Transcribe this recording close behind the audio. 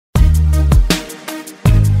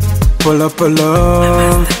Polo Rap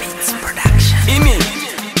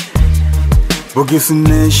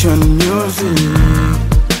Nation music.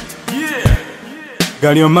 Yeah.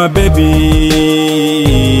 Girl, you're my baby.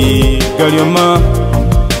 Girl, you're my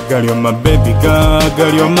baby.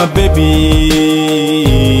 Girl, you're my baby.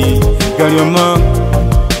 Girl,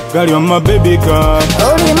 you're my baby. Girl.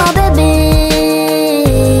 Only my baby.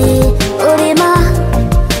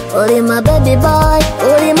 Only my baby boy.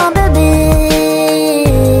 Only my baby.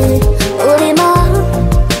 Only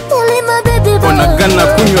my baby boy. Onagana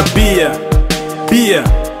kunywa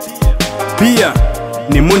bia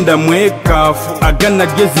ni munda mwekafu agana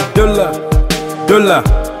gezi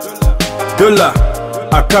dola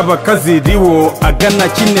akaba kaziriwo agana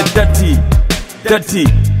chine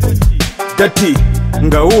dati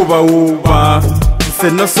nga uba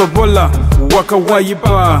senosobola waka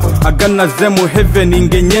wayipa agana zemu heaven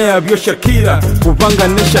ingenyea byo Shakira kubanga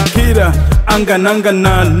ne Shakira anga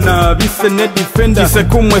na bise ne defender kise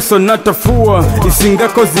kumwe sonata fuwa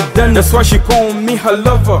isingako zidane. That's why she call me her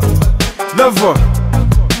lover.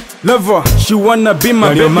 She wanna be my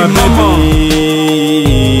baby mama.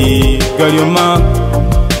 Girl, you're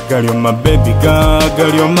my baby.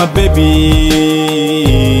 Girl, you're my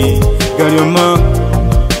baby.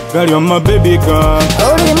 Girl, you're my baby. Girl.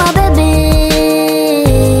 Only my baby.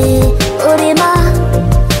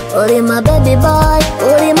 Only my baby boy.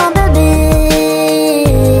 Only my baby.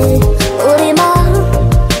 Only my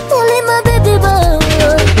baby boy.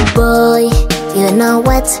 Boy, you know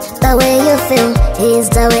what? The way you feel is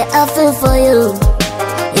the way I feel for you.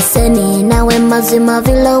 Iseni nawe mazima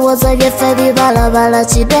vile woza gefebi balabala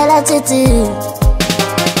chibela titi.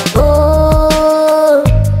 Oh,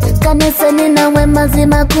 kanisani nawe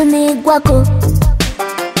mazima kunigwako.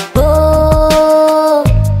 Oh,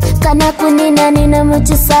 kana kunina nina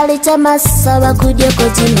muchisali cha masaba kujeko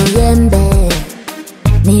jini yembe.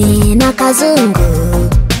 Nina kazungu.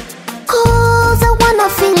 Cause I wanna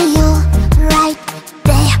feel you right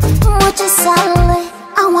there. Muchisali,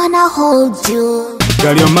 I wanna hold you.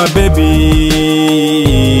 Girl, you're my baby.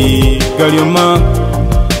 Girl, you're my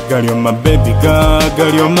baby.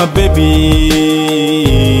 Girl, you're my baby.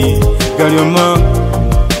 Girl,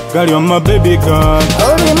 you're my baby. Girl.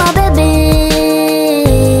 Only my baby.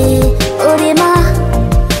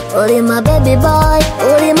 Only my baby boy.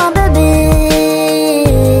 Only my baby.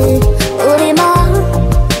 Only my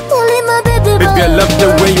baby boy. Baby, I love the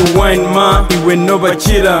way you whine, ma. Iwe no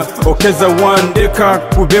bachira okeza one deka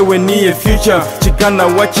kubewe niye future chikana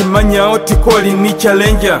wachimanya oti koli ni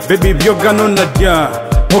challenger. Baby byogano na dia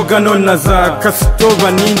ogano na za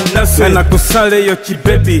kastova ni nase na kusale yo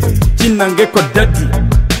chibaby chinange kwa daddy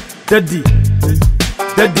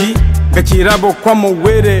gachirabo kwa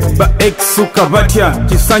mwere ba exu kabatia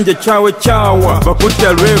chisanje chawe chawa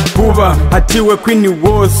bakutya rwe kuba hatiwe kwini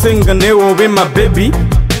wo senga newo be my baby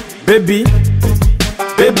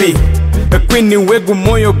Queen wegu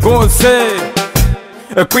moyo gose.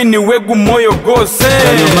 Queen wegu moyo gose. Girl,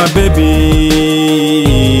 you're my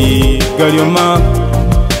baby.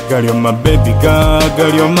 Girl, you're my baby.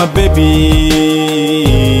 Girl, you're my baby.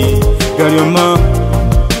 Girl,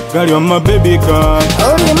 you're my baby. Girl.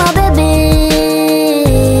 Only my baby.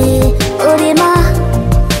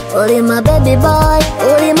 Only my baby boy.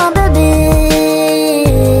 Only my baby.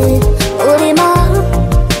 Only my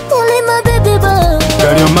baby boy.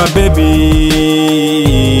 Girl, you're my baby.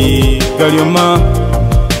 Girl, you're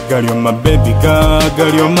my baby.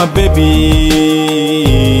 Girl, you're my baby.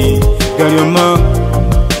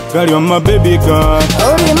 Girl, you're my baby. Girl.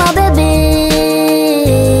 Only my baby.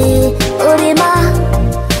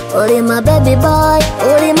 Only my baby boy.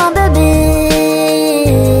 Only my baby.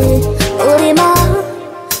 Only my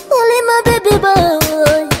baby boy.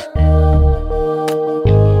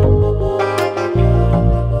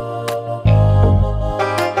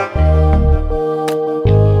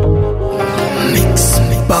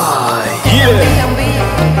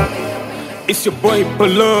 It's your boy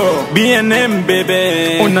Polo B&M,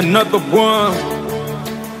 baby. On another one.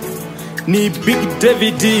 Need Big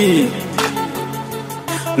David D.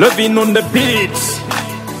 Loving on the beats.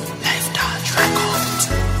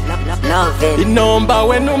 Inomba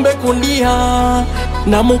wenumbe kunia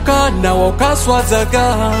na mukana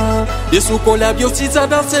wakaswazaga Yesu la biosiza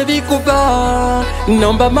danse vikuba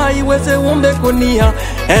Inomba maiweze umbe kunia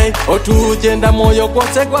Hey, otujenda moyo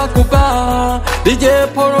kwose kwa kuba DJ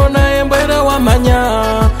Polo na embwere wa manya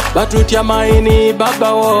Batutia maini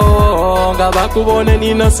baba wonga Bakubone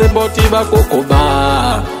nina seboti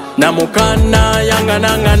bakukuba Na mukana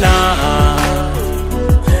yanganangana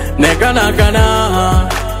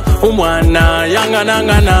Neganagana umwana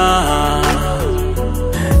yanganangana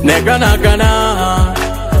Neganagana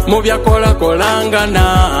mubyakola kolangana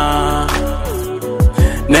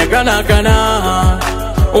neganagana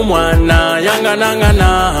umwana yanganangana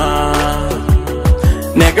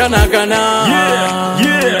neganagana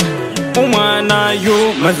umwana yu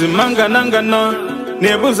mazimanganangana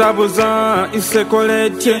nebuzabuza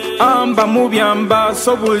isekoletye amba mubyamba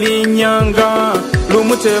sobulinyanga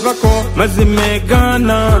lumutebako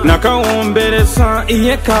mazimegana nakawomberesa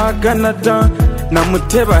iye kaganada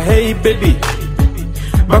namuteba hey baby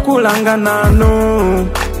bakulanganano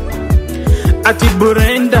ati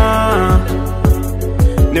Brenda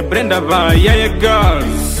ne Brenda ba yeah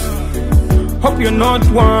girls hope you're not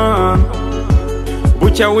one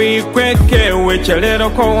bucha wikweke wechelero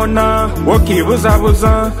kona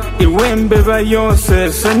wakibuzabuza iwembeba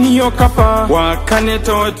yose seniyo kapa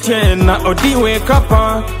wakaneto tena odiwe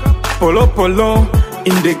kapa polo polo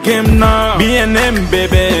in the game now BNM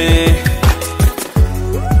baby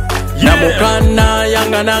namukana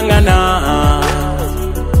yanganangana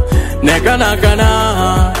neganagana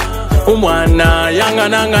umwana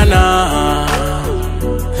yanganangana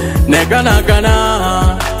neganagana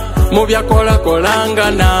mubyakola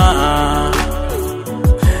kolangana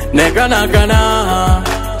neganagana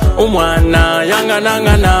umwana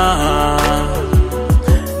yanganangana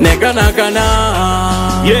neganagana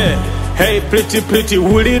hey pretty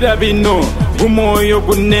wulira bino gumoyo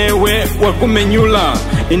gunewe wakumenyula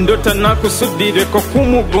indota nakusudire ko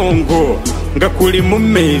kumugongo nga kuli mu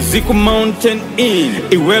mezi ku mountain inn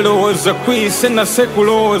iwelowoza kwise na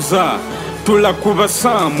sekuloza tulakuba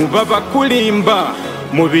samu baba kulimba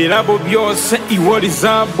mu birabo byose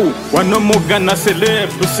iwolizabu wanomugana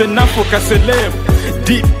celebu senafuka celebu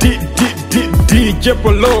DJ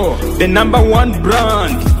Polo the #1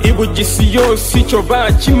 brand ibugisi yose cyo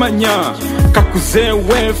bakimanya kakuze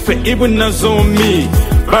wefe ibunazomi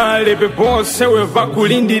balebe bose we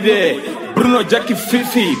bakulindire Bruno Jackie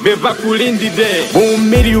Fifi be bakulindire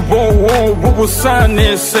bumiri bowo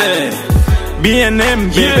bubusanese BNM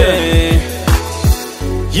baby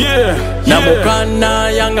namukana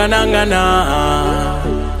yanganangana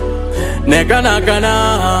neganagana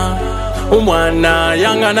umwana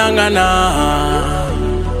yanganangana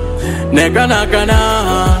neganagana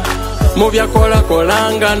mubyakola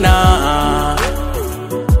kolangana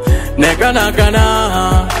neganagana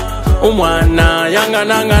umwana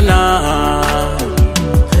yanganangana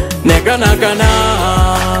neganagana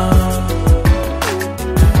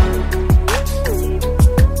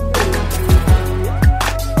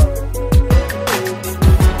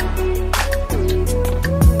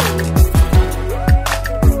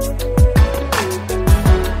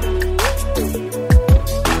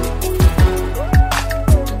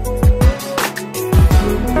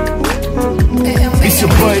It's your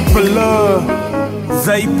boy Polo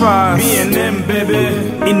Zaipa BNM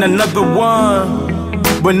baby in another one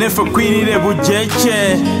bonefa kwirire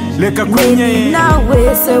bujeche leka kwenye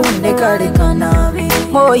nawe se undekaleka nabi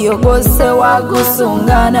moyo gose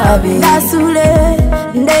wagusunga nabi nasule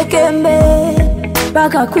ndekembe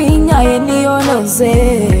baka kwinyaye niyonoze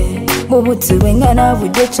mubuti wengana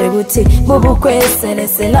bujeche buti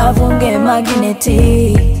mubukweselese lavunge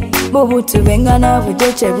magneti mubuti wengana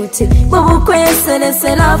bujeche buti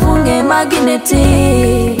mubukweselese lavunge magneti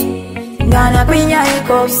ngana kwinyaye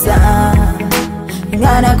kopsa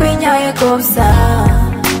ngana kwinyaye kopsa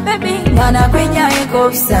baby ngana kwinyaye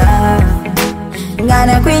kopsa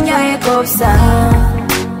ngana kwinyaye kopsa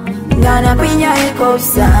ngana kwinyaye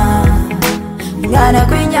kopsa ngana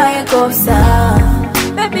kwinyaye kopsa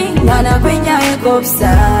baby ngana kwinyaye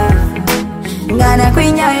kopsa ngana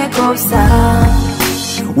kwinyaye kopsa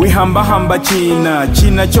wihamba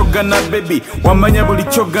china chogana baby wamanya buli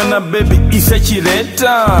chogana baby isa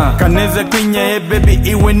chireta kaneze kwinyaye baby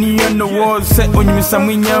iwe niyo no wose onyumisa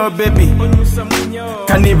mwinyawe baby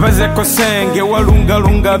kanibaze ko senge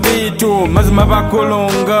walunga bitu mazima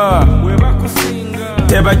bakolonga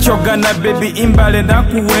teba chogana baby imbale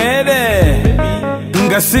nakuwere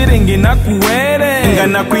nga siringi nakuwere nga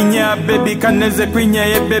nakwinya baby kaneze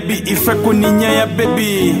kwinyaye baby ife kuninya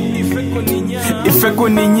baby ife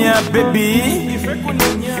kuninya baby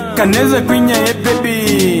kaneze kwinyaye baby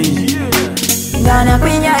ngana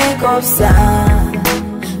kwinyaye kopsa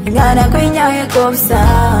ngana kwinyaye kopsa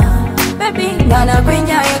baby ngana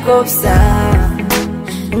kwinyaye kopsa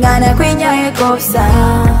ngana kwinyaye kopsa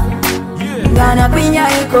ngana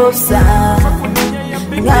kwinyaye kopsa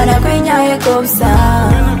ngana kwinyaye kopsa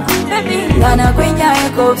baby ngana kwinyaye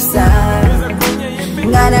kopsa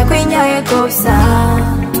ngana kwinyaye kopsa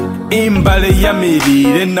imbale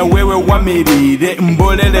yamirire na wewe wamirire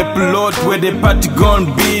mbolele plot where the party gon'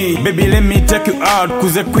 be baby let me take you out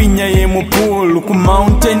kuze kwinyaye mu pool ku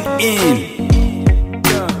mountain inn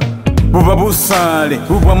buba busale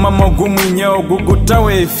bubwa mama gumwinyawo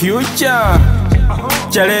gugutawe future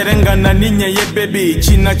Chalere ngana ninye ye baby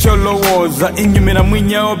china cholowooza inyumira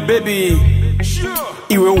mwinyawo baby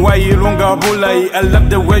Iwe wayirunga bulai I love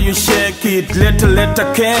the way you shake it Leta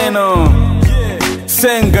keno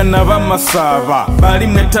Senga na bamasaba bali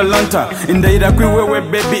mwe talanta Indaira kwiwewe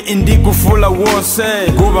baby indi kufula wose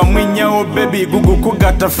Guba mwinyawo baby gugu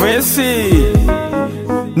kugata fesi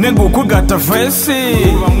Negu kugata fesi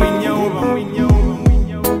Guba mwinyawo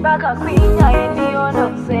Baka kwinya endi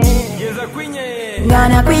onose Yeza kwinya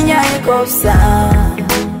Ngana kwinya ekopsa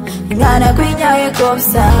Ngana kwinya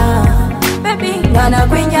ekopsa Baby ngana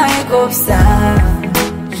kwinya ekopsa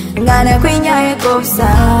Ngana kwinya ekopsa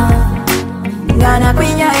Ngana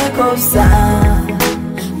kwinya ekopsa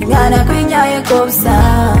Ngana kwinya ekopsa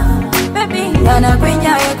Baby ngana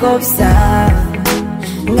kwinya ekopsa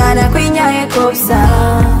Ngana kwinya ekopsa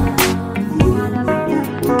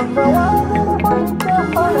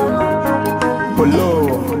Polo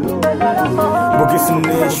Rap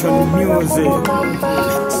Nation music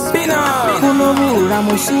Pina Kunobura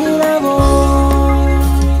mushirabo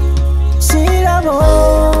Shirabo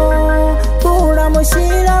Pura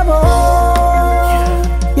mushirabo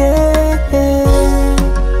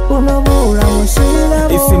Kunobura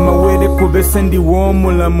mushirabo Isi mawere kubese ndi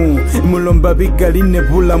womulamu Mulomba bigali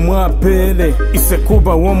nebula mwapele Ise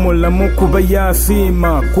kuba womulamu kuba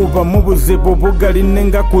yasima Kuba mubuzibu bugali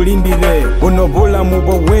nenga kulindile Unobulamu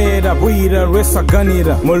bwawera bwira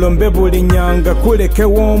lwesaganira Mulombe buli nyanga kuleke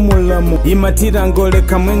womulamu Imatira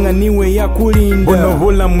ngoleka mwenga niwe ya kulinda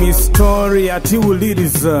Unobulamu history ati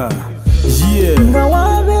uliriza Yeah Nga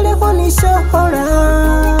wabele konishohora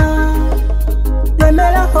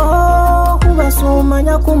Lemeraho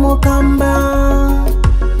kubasumanya kumukamba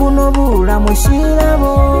Kunobura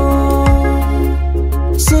mushirabo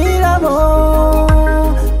Shirabo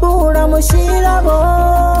Bura mushirabo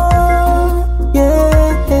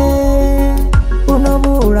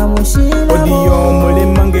Kunobura mushirabo Odiyo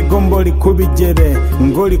mulimange gomboli kubijere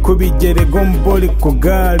Ngoli kubijere gomboli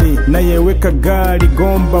kugali Na yewe kagali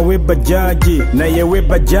gomba we bajaji Na yewe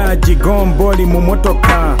bajaji gomboli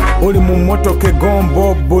mumotoka Uli mumotoke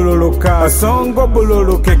gombo bululuka Songo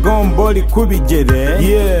bululuke gomboli kubijere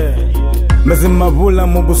Yeah Mazima bula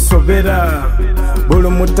mugusobera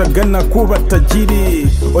Bulu mutagana kuba tajiri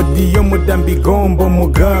Odiyo mudambi gombo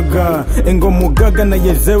mugaga Engo mugaga na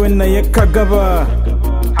yezewe na yekagaba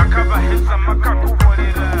Hakaba heza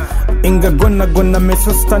makakuborera Inga gona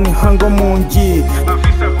mesa stani hango munji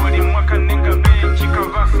Afisa boli mwaka nenga benchi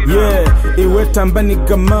kavasira Yeah, iwe tambani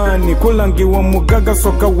gamani Kulangi wa mugaga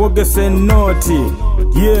soka woge se noti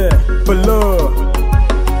Yeah, Polo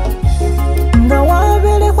Nga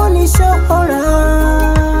wabele konishohora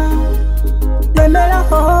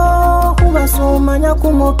Lemeraho kubasumanya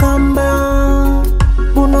kumukamba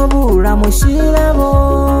Kunobura mushirabo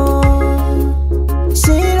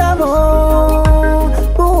Shirabo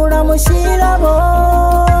Bura mushirabo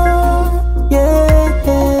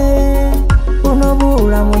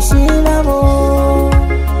Kunobura mushirabo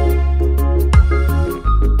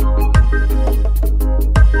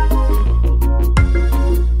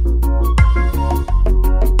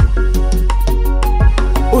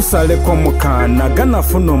Usale kwa mukana gana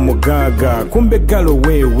funo mugaga Kumbe galo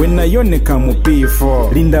wewe na yoneka mupifo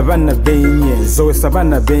Linda bana benye, zoesa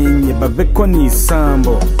bana benye Babeko ni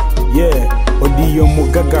sambo Yeah, odiyo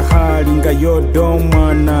mugaga hali nga yodo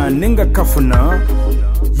mwana Nenga kafuna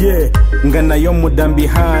Yeah, nga na yo mudambi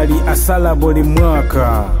hali asala boli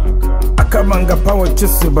mwaka Akabanga pawa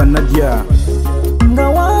chesu banadya Nga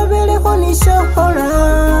wabele konishohora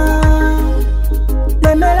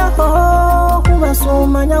Lemeraho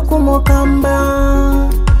kubasumanya kumukamba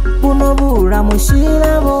Kunobura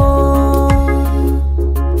mushirabo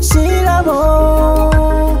Shirabo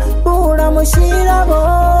Bura mushirabo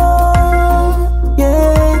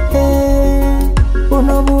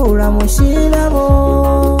Kunobura mushirabo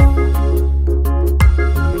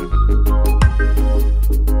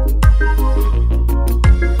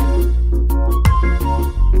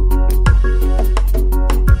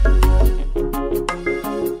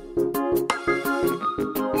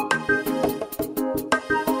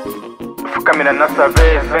Fukamina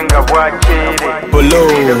nasaveze nga bwakere Polo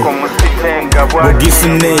Rap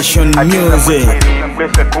Nation music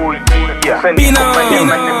Pina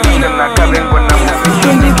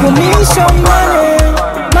Indikumisho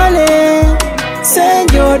mane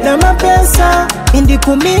Senjo dama pesa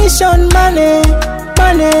Indikumisho mane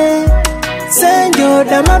Senjo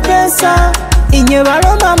dama pesa Inye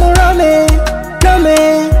baroma murome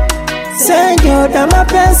Senjo dama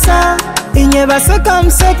pesa Inye baseka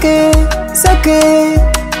mseke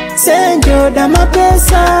senjoda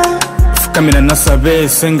mapesa fukamira nasabe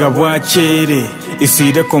senga bwakere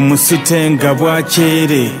isire ko musite nga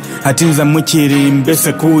bwakere hatinza mukiri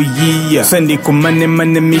mbese kuyiya sendi kumane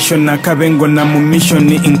mission akabengo na mu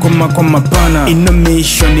mission inkoma ko mapana ino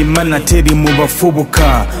mission mana teri mu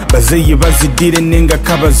bafubuka bazeyi bazidire nenga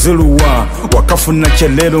kabazuluwa wakafuna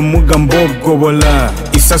chelero mugambo gobola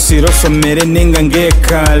isasiro somere nenga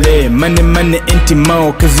ngekale mane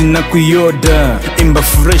entimao kazina kuyoda imba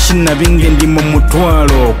fresh na binge ndi mu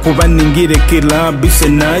mutwalo kuba ningire kila bise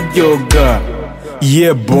na joga.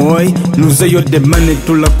 Yeah boy, nuzeyo de mane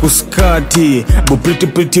tula kuskati bu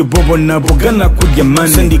pretty bobo na bugana kujya mane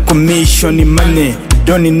sendi commission mane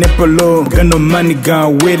doni nepolo gano mani ga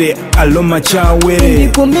were aloma cha were indi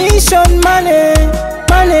commission mane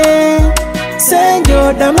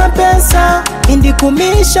senjoda mapesa indi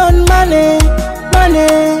commission mane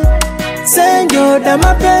senjoda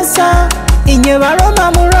mapesa inye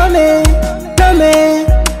baroma murome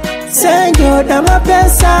senjoda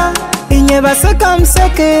mapesa inye baseka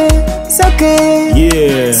mseke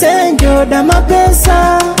yeah senjoda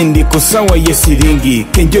mapesa indi kusawa yesiringi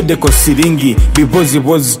kenjode ko siringi bibozi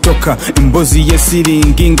bozi toka imbozi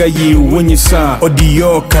yesiringi nga yiwonyisa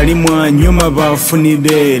odiyo kalimwa nyuma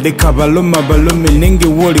bafunire leka balome nenge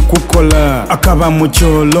woli kukola akaba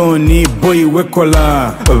mucholoni boy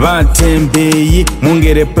wekola batembeyi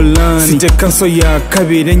mungere plan sinte kanso ya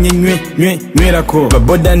kabire nywelako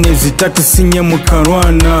baboda nezitaxi nye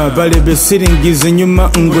mukarwana balebe siringize nyuma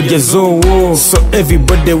ngojezowo so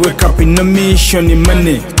everybody wake up in a mission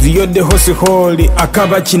money ziyode hosi holi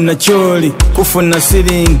akaba china choli kufuna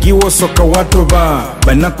siringi wosoka watoba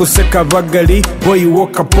banakuseka bagali boy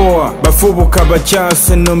woka poa bafubuka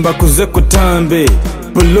bachase nomba kuze kutambe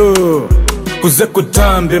Polo kuze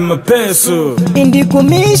kutambe mapeso indi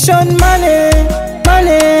commission money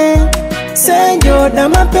senjoda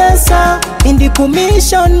mapesa indi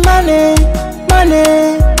commission money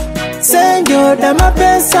senjoda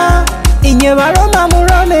mapesa inye baroma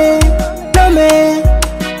murome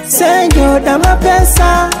senjoda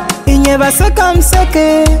mapesa inye baseka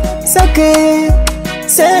mseke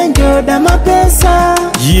senjoda mapesa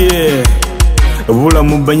yeah bula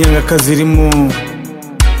mubanyanga kazirimu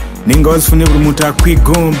ninga wasifune buli muntu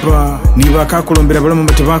akwigomba niba akakulombera balama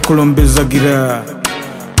bati bakulombezagira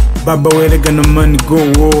baba werega no man go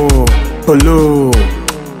wo Polo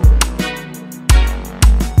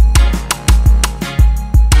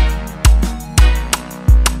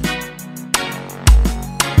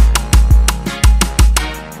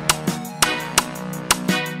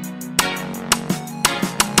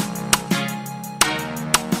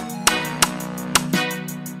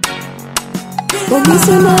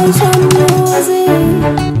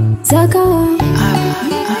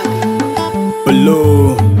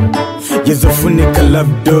Polo yezofunika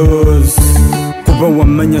labdos kuba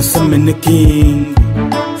wamanya samene king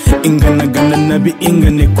ingana nabi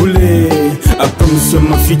ingane kule I promise you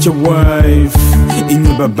my future wife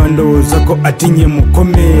inye babando zako atinye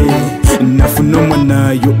mukome nafunoma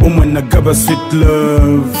nayo umwana gaba sweet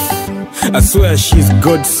love I swear she's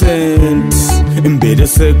God sent imbere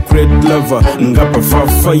secret lover ngapa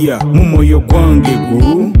fire mumoyo gwange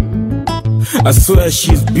gu I swear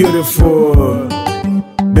she's beautiful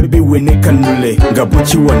baby wene kanule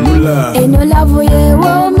ngabuchi wanula eno love ye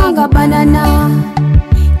wo manga banana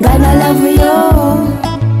gana love yo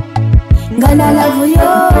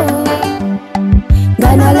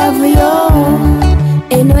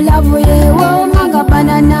eno love ye wo manga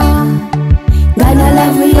banana gana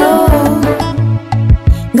love yo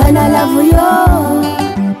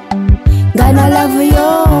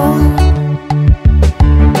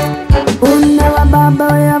Una wa baba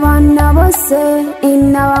we wana bose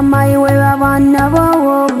ina wa mai we wana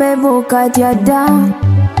wo bebu katiada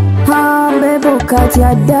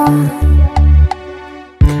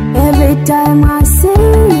every time I see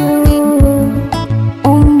you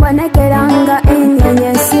umbane keranga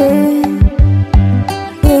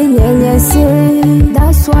inyenyese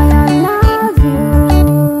that's why I love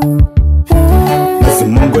you hey.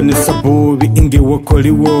 Mungu ni sabubi inge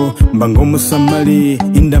wakoliwo mbango musamali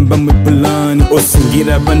indamba mwepulani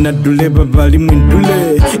osingira banadule babali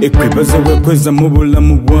mwindule ekwibaza wekweza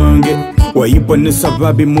mubulamu bwange wayibonesa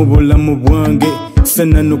babi mubulamu bwange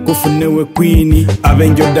sena nukufunewe kwini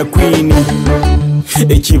abenjoda kwini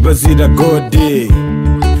ekibazira gode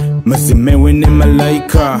mazimewe ne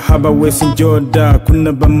malaika haba wesi njoda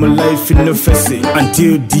kuna ba mu life no fese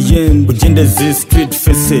until the end ugende zi street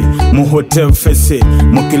fese mu hotel fese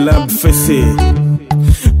mu club fese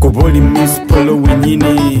kuboli Miss Polo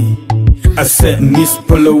wenyini I said Miss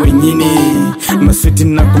Polo wenyini maswiti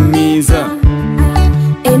nakumiza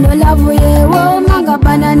eno love you, oh manga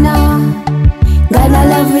banana. Gonna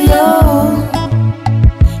love you,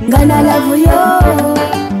 gonna love you,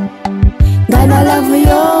 gonna love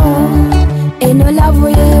you. Ain't no love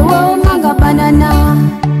you, oh manga banana.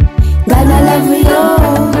 Gonna love you,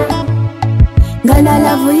 gonna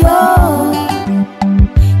love you,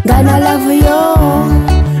 gonna love you.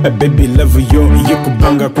 Baby love yo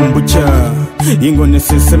yekubanga kumbucha Ingo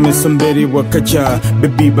neseseme somberi wakacha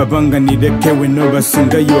Baby babanga nirekewe no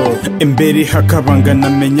basingayo Emberi hakabanga na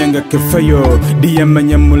menyanga kefayo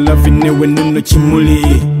Diyamanya mulavi newe nuno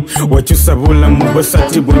chimuli Wachusabula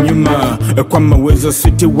mubasati bunyuma Kwa mawezo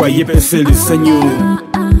siti wa yepeseli sanyu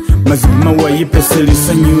Mazima wa yepeseli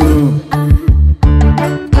sanyu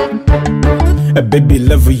Baby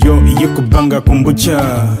love yo yekubanga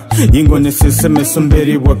kumbucha Ingo neseseme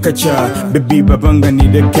somberi wakacha Baby babanga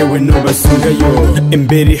nirekewe no basingayo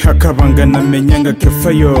Emberi hakabanga na menyanga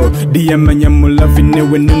kefayo Diyamanya mulavi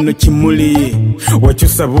newe nuno chimuli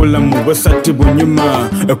Wachusabula mubasati bunyuma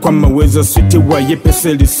Kwa mawezo siti wa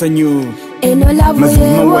yepeseli sanyu Eno love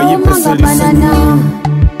ye wo manga banana.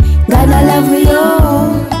 Gonna love you,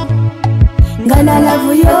 gonna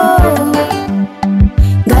love you,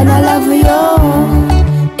 gonna love you.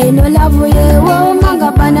 Ain't no love you, oh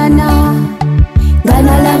manga banana.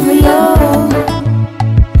 Gonna love you,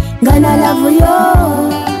 gonna love you,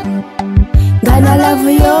 gonna love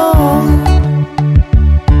you.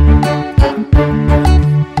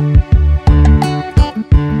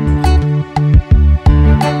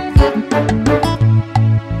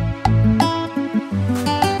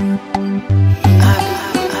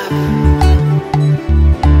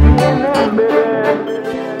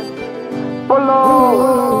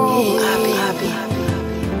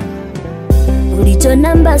 Your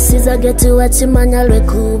number says I get to watch manya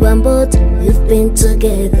lwekuba mbot. We've been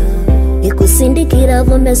together. Ikusindikira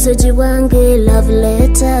vo message wange love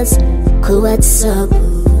letters ku WhatsApp.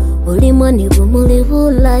 Ulimwani vumuli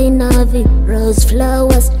vula inavi rose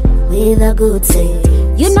flowers with a good say.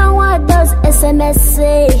 You know what does SMS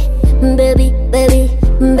say? Baby, baby,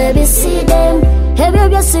 baby, see them. Hebyo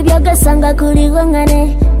byose byagasanga kuri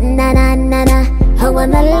wangane. Na na na na, I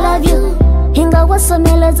wanna love you. Hinga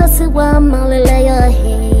wasomela zasi wa malele ya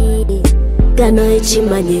hei Gano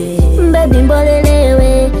ichimanye Baby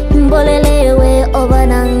mbolelewe, mbolelewe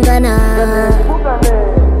obanangana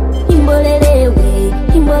Mbolelewe,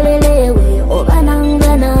 mbolelewe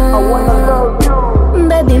obanangana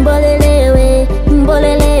Baby mbolelewe,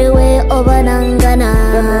 mbolelewe obanangana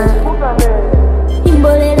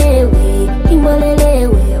Mbolelewe,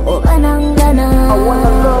 mbolelewe obanangana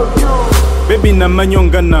Baby na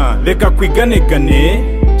manyongana, leka kwiganegane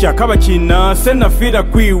Chakaba china, sena fira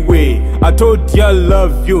kwiwe I told you I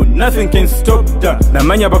love you, nothing can stop that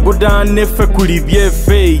Namanya baguda nefe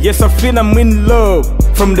kulibyefe Yes I feel I'm in love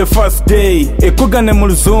from the first day Ekugane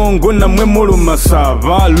muluzungu na mwe mulu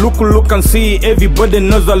masava Look and see, everybody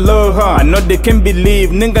knows I love her I know they can't believe,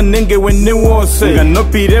 nenga nenge when they wose Nga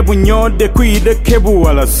nopire bunyode kuide kebu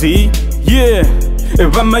wala see Yeah,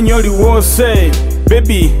 eva manyoli wose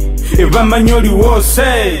Baby Eva manyoli wose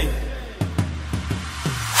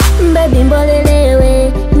Baby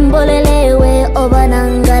mbolelewe, mbolelewe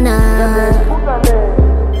obanangana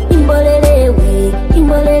Mbolelewe,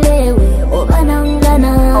 mbolelewe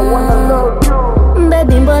obanangana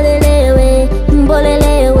Baby mbolelewe,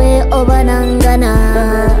 mbolelewe obanangana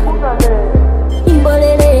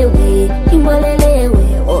Mbolelewe, mbolelewe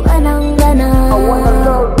obanangana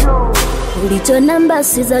Your number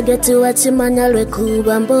says I get to watch manya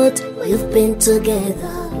lwekuba mbot. We've been together.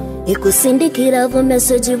 Ikusindikira vo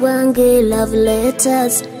message wange love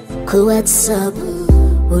letters ku WhatsApp.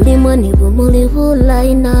 Ulimwani vumuli vula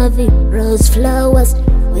inavi rose flowers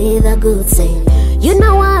with a good say. You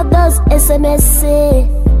know what those SMS say?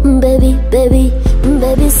 Baby, baby,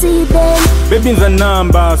 baby, see them. Baby nza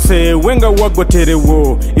namba se wenga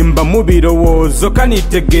wagoterewo imba mubiro wo zokani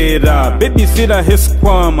tegera. Baby sira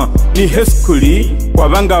heskwama ni heskuli kwa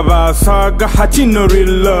banga basaga hachino real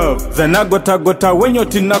love. Zanagota gota wenyo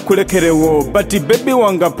tinakulekerewo. But baby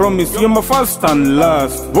wanga promise you're my first and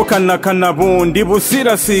last. Wokana kana bundi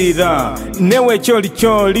busira sira. Newe choli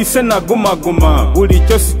choli sena guma guma. Uli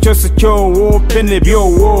chosi chosi chowo pene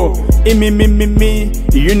byowo. Me,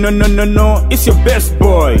 you know no, it's your best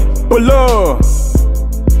boy, Polo.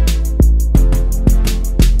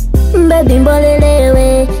 Baby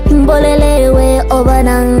mbolelewe, mbolelewe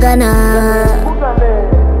obanangana.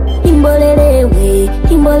 Mbolelewe,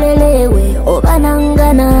 mbolelewe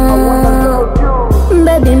obanangana.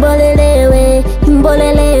 Baby mbolelewe,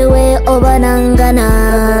 mbolelewe obanangana.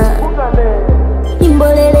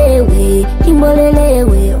 Mbolelewe,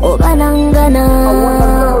 mbolelewe obanangana.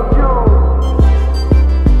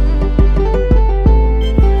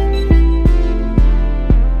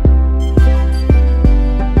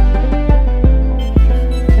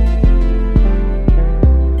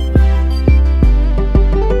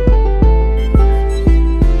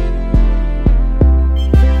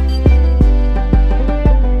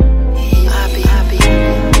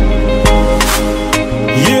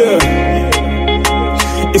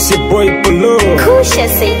 Pusha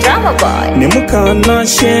say drama boy. Nemukana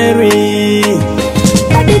Sherry.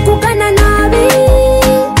 Baby kukana nabi,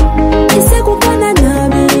 ise kukana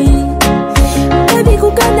nabi. Baby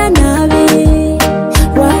kukana nabi,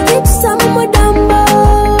 wakitsa mudamba.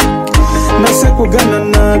 Nase kugana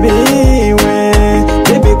nabi we,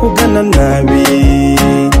 baby kugana nabi.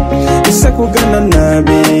 Ise kugana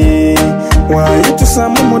nabi, wakitsa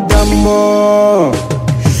mudamba.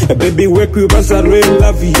 Baby wekwibaza real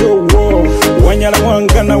love yo wo wanyala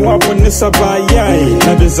wangana wabonesa bayai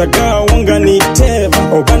nabezaga wanganiteba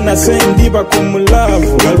obana sendiba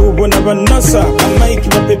kumulavu galubona banasa amaiki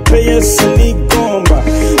bapepeye sinigomba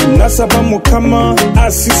nasaba mukama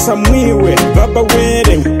asisa mwiwe baba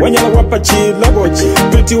were wanyala wapa chilabochi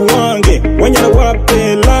pretty wange wanyala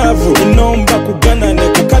wape love inomba kuganane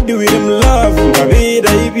kukadiwire mlavu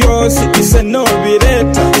ngabira ibyosi ise no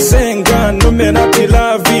bireta senga numena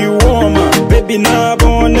love woman baby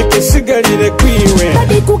nabone kesigalire kwiwe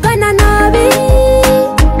baby kugana nabi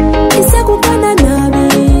ise kugana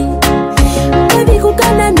nabi baby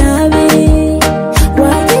kugana nabi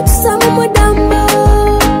wakitsa mudamba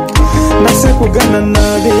nase kugana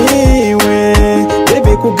nabi we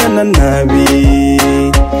baby kugana nabi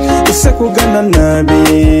ise kugana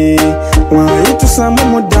nabi wakitsa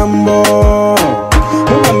mudamba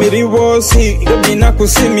Miri wosi gabina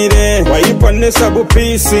kusimire wayiponesa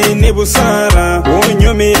bupisi ni busara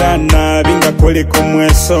unyumira nabi ngakole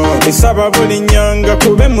kumweso isaba buli nyanga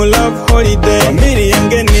kube mu love holiday miri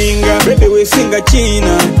yange ninga baby wesinga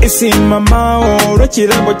china isi mamao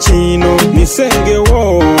rokirabo chino nisenge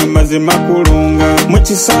wo mazima kulunga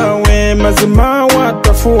muchisawe mazima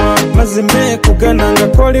watafuwa mazime kugana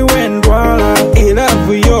ngakoli wendwala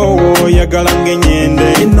ilavu yo yagalange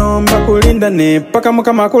nyende inomba kulinda ne paka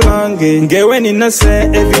mukama kulange ngewe ninase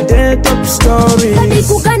everyday top stories baby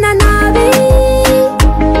kugana nabi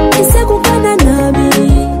ise kugana nabi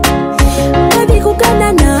baby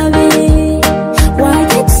kugana nabi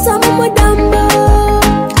wakitsa mudamba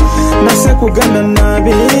nase kugana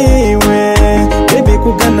nabi we baby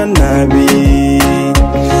kugana nabi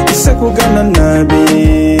ise kugana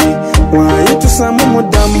nabi wakitsa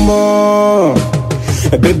mudamba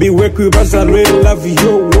baby wekwibaza real love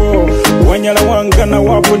yo wo wanyala wangana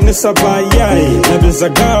wabonesa bayai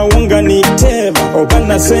nabezaga wanganiteba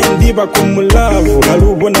obana sendiba kumulavu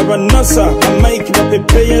galubona banasa amaiki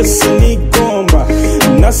bapepeye sinigomba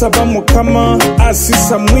nasaba mukama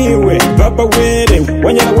asisa mwiwe baba were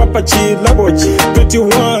wanyala wapa chilabochi pretty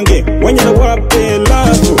wange wanyala wape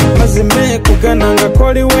love mazime kugana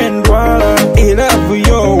ngakoli wendwala ilavu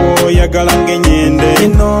yo yagalange nyende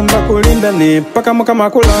inomba kulinda ne paka mukama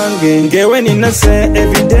kulange ngewe ninase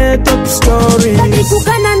everyday top stories baby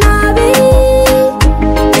kugana nabi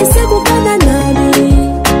ise kugana nabi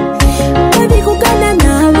baby kugana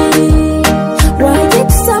nabi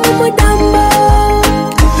wakitsa mudamba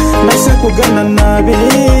nase kugana nabi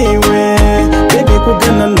we baby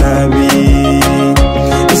kugana nabi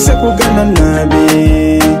ise kugana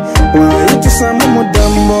nabi wakitsa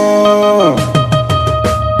mudamba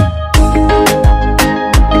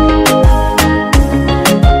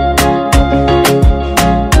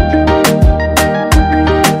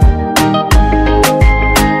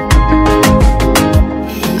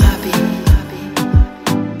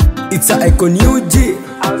It's a Echo New G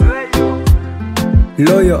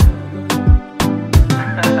Loyo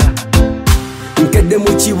Nkede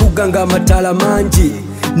mu kibuga nga amatala mangi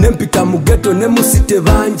nempita mu ghetto ne musite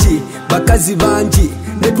bangi bakazi bangi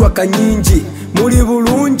netwaka nyingi muri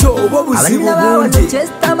bulungi obo buzibu bungi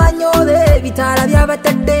Chesta manyobe bitala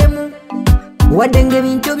byabataddemu wadenge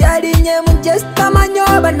bintu byalinye mu chesta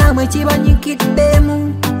manyoba namwe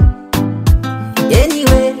kibanyikiddemu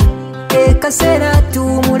anyway kasera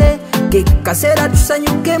tumure kasera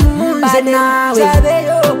tusanyuke munze nawe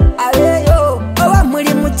abeyo oba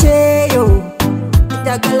muri mucheyo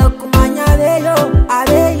njagala kumanya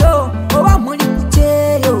abeyo oba muri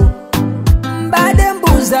mucheyo mbade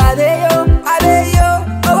mbuza abeyo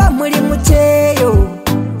oba muri mucheyo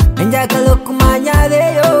njagala kumanya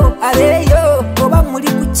abeyo oba muri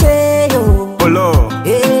mucheyo Polo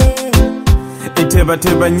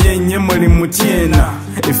Teba nyenye muli mutiena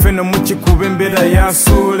ifeno muchikube mbera ya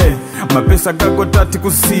sule mapesa gago tati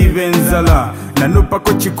kusibe nzala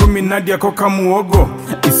nanupako 10 nadyako kamuogo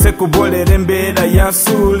ise kubolere mbera ya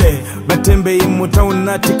sule batembe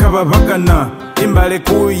imutaunati kababagana imbale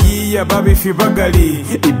kuyiya babifi bagali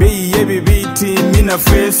ibeyi yebibiti mina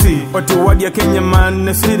fesi otu wadya Kenya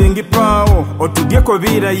man siringi pao otu dyako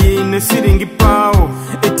bira yine siringi pao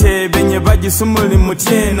benye bajisumuli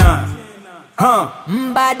mutiena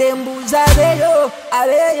mbade mbuza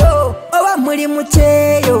abeyo oba muri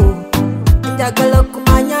mucheyo njagala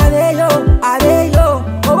okumanya abeyo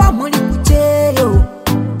oba muli kucheyo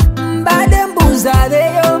mbadde mbuuza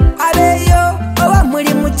abeyo oba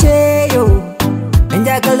muli mucheyo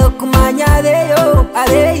njagala okumanya abeyo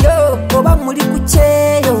oba muli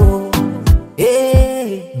kucheyo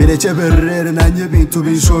birekeberere nanye bintu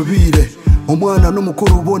binshobire omwana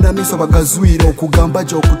n'omukuru bona miso bagazwire okugamba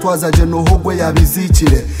gye okutwaza gye noho gwe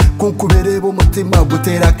yabizikire kunkubereba omutima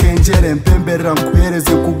gutera kenjere mpemberera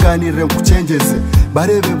nkuhereze nkuganirire nkucengeze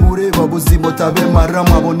barebe bureba buzima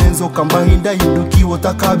otabemaramu abone enzoka mbahindahindukiwe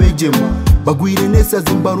otakabejema bagwire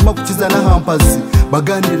nesazi mbaruma kukiza n'ahampazi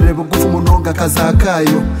baganirire bugufu munonga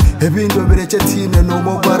kazakayo ebintu bireke tine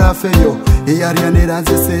n'omogwarafeyo eyaryanera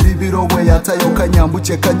nze seri birobwe yatayo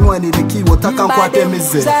kanyambuke kanywanire kiwo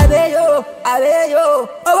takankwatemize abeyo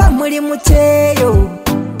oba muli mucheyo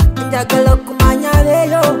njagala okumanya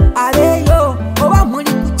abeyo oba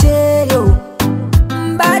muli kucheyo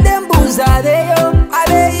mbadde mbuuza abeyo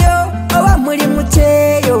oba muli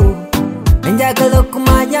mucheyo njagala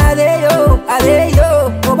okumanya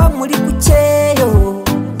abeyo oba muli kucheyo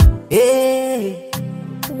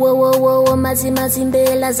wowowowo mazimazi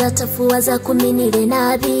mbeera zatafuwa zakuminire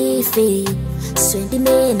nabife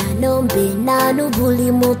swendimena nombe nanu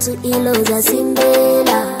buli mutu iloza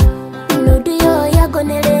zimbeera nuduyo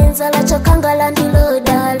yagonera enzala kyokangala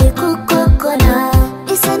ndiloda likukokona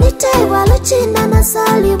isanitebwa lukinda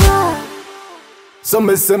nasalibwa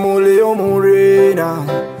somese muliyo murina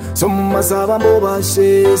somumasaba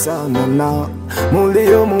mbobashesanana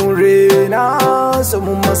muliyo murina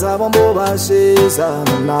somumasaba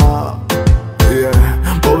mbobashesanana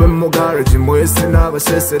bobe mu garage mwese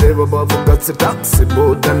n'abashesere bavugatse taxi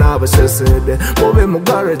boda n'abashesere bobe mu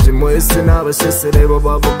garage mwese n'abashesere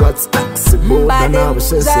bavugatse taxi boda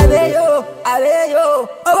n'abashesere abeyo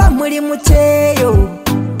oba muli mucheyo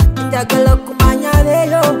njagala okumanya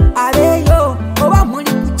abeyo oba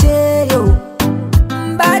muli kucheyo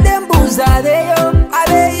mbadde mbuuza abeyo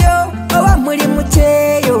oba muli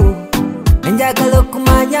mucheyo njagala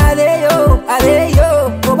okumanya abeyo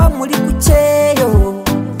oba muli kucheyo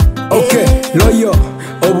loyo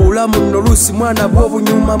obulamu noluusi mwana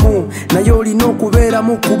bw'obunyumamu naye olina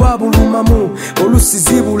okubeeramu kuba bulumamu oluusi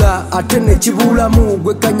zibula ate nekibulamu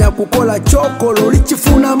gwe kanya kukola kyokola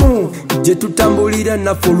olikifunamu gye tutambulira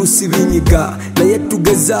naffe oluusi binyiga naye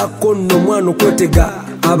tugezaako nno mwana okwetega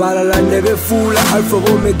abalala ne befuula alfa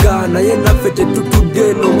bomega naye naffe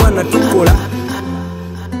tetutudde no mwana tukola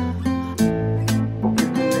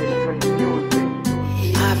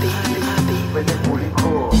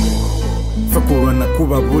fakulwana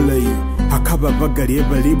kuba bulayi akaba bagalye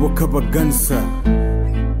balibo kabaganisa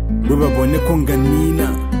bwe baboneko nga nina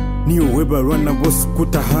niyo webalwana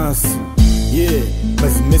bosikuta hasi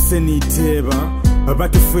bazimese niteeba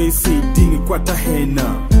babake feisi dini kwata hena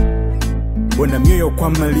bona myoyo kwa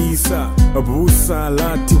malisa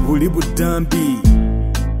abusalati buli budambi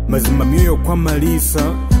mazima myoyo kwa malisa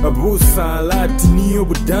abusalati niyo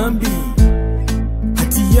budambi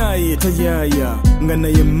yaye tayaya nga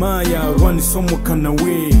naye maya rwanisa omukana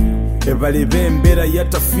we ebale bembera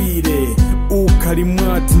yatafiire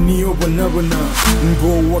ukalimwati niyo bonabona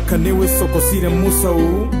ng'owakanewe sokosire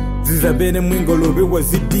musawu zizaberemu engolobe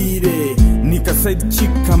wazidire nikasaidi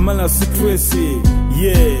chikamala sitresi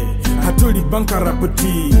hatuli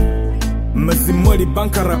bankarapoti mazimoli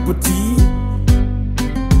bankarapoti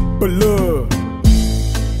Polo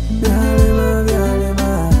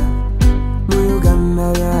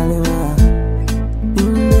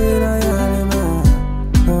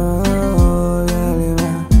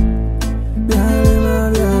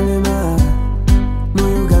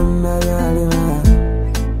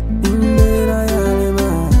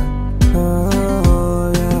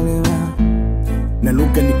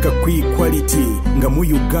naluganika ku equality nga mu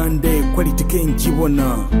Uganda equality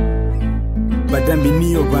kenjibona badambi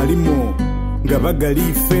niyo balimo nga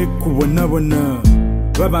bagalife kubonabona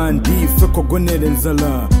babandi fe kogonera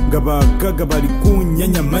enzala nga bagaga bali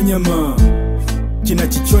kunyanyamanyama kina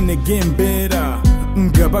kikyonega embeera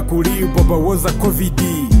nga bakulibwa bawoza covid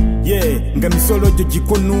nga misolo gyo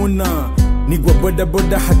gikonuna nigwa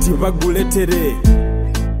bodaboda hati baguletere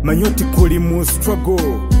manyoti kuli mu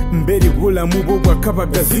struggle mberi bulamu bwo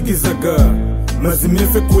bwakabagazigizaga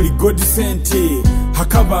mazimefe kuli god senti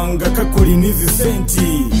hakabanga kakuli nizi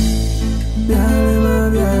senti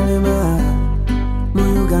byalema mu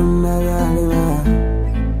Uganda byalema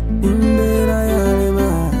imbera yalema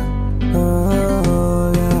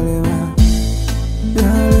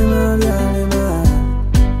byalema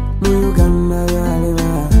mu Uganda byalema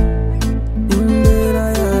imbera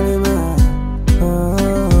yalema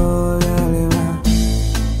byalema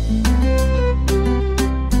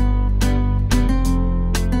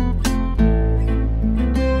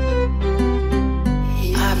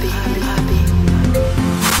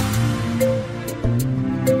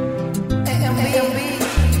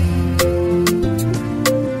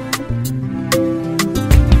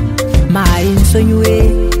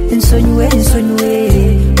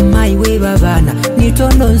my way babana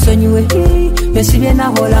nitondo nsonyiwe besibye na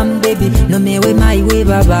holam baby no mewe my way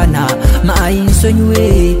babana my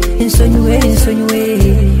nsonyiwe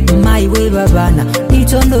my way babana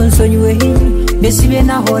nitondo nsonyiwe besibye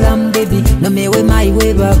na holam baby no mewe my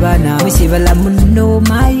way babana musibala muno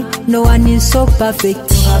my no one is so perfect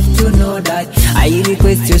you have to know that I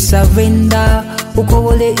request you surrender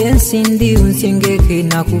ukobole ensindi unsingeke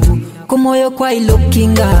naku kumoyo kwa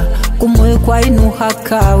ilokinga kumoyo kwa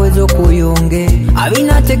inuhaka wezo kuyonge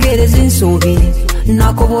abinategereza insobi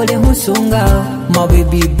nakobole musunga my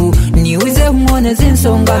baby boo niwize mwone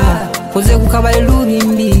zinsonga koze kukabale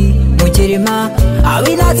lubimbi mucherema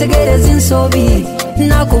abinategereza insobi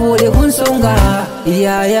nakobole kunsonga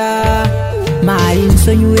ya my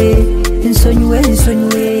nsonywe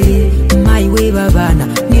my way babana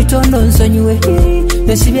nitondo nsonywe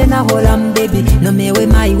besibye na holam baby no mewe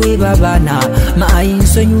my way babana my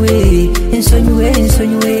nsonywe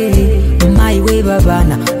my way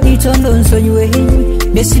babana nitondo nsonywe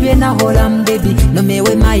besibye na holam baby no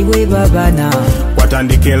mewe my way babana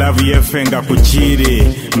watandike love yefenga kuchiri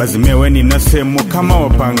mazimewe ni nasemu kama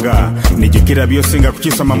wapanga nijikira byosinga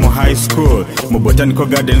kuchisoma mu high school mu botanical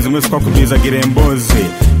gardens mwesi kwa kubiza girembozi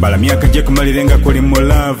bala miaka je kumalirenga kuli mu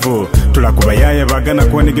love tulakubayaya bagana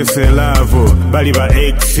kuonegese love bali ba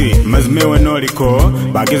ex mazimewe noliko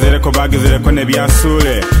bagezereko ne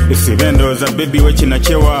byasule isibendo za baby wechina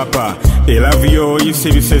chewapa I love you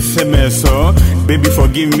isibisesemeso baby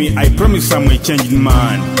forgive me I promise I'm a changed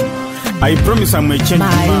man I promise I'm a changed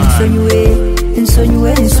man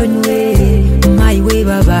nsonywe my way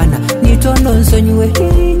babana nitondo nsonywe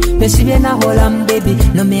besibye na holam baby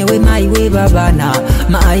no mewe my way babana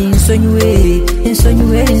my nsonywe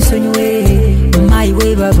my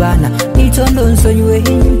way babana nitondo nsonywe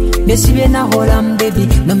besibye na holam baby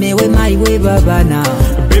no mewe my way babana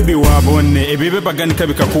baby wabone ebibe baganika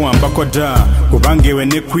bikakuwambako da kubangewe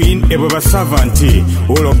ne queen ebo ba servanti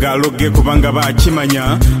ologaloge kubanga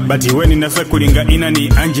bakimanya but when nasa kulinga inani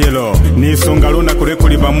angelo nisonga luna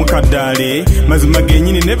kulekuliba mukadali mazima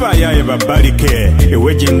genyini neba yaye babalike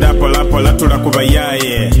eweje ndapo lapo latula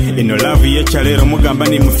kubayaye ino love ye chalero mugamba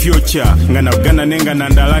ni mu future ngana ugana nenga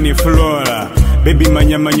nandalani flora baby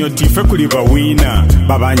manyamanyo tife kuliba wina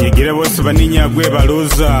babanyegire bose baninyagwe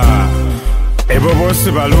baluza ebo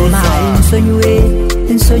bose baluza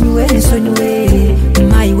nsonywe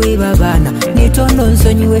my way babana nitondo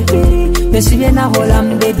nsonywe besibye na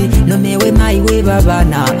holam baby no mewe my way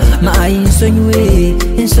babana my nsonywe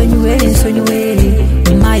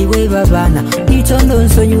my way babana nitondo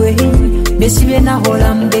nsonywe besibye na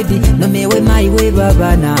holam baby no mewe my way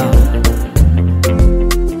babana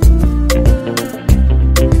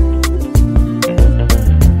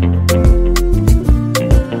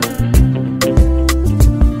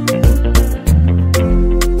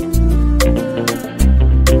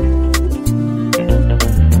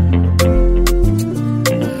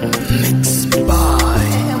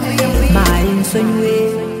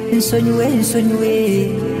nsonywe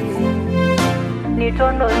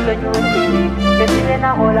nitondo nsonywe besibye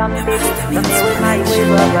na holam baby no mewe my way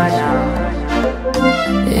babana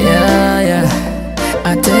yeah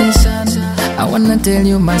attention I wanna tell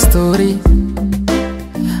you my story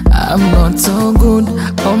I'm not so good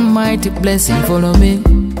almighty blessing follow me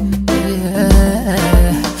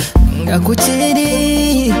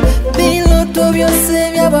ngakuchiri biloto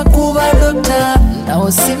byose byabakuba doctor now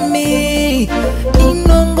see me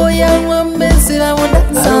inongo ya wambesira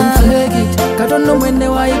wondatsa I don't fake it katono mwende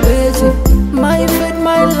waipechi my faith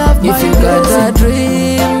my love if you got a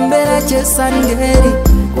dream better chase and get it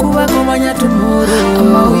kuba komanya tomorrow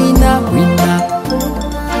I'm a winner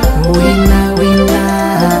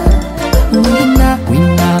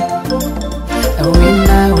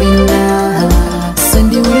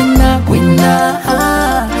send the winner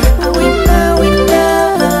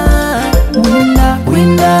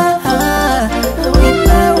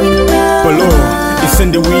Polo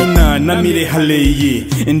isende wina namire haleyi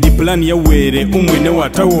ndi plan ya were umwene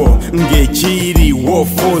watawo ngechiri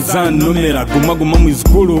wofoza nomera guma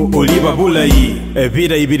mwizikulu oliba bulayi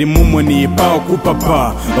ebira ibiri mumoni pa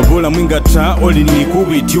okupapa bula mwingata oli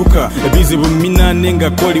nikubityuka bizibu minane nga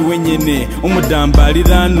koli wenyene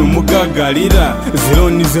umudambalira numugagalira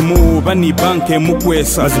ziloni zimu bani banke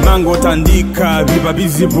mukwesa zimanga otandika biba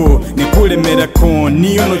bizibu nikulemera ko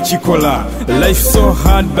niyo no chikola life so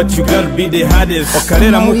hard but you gotta be the hardest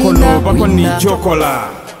okalera mukono bako ni jokola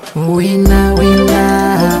winner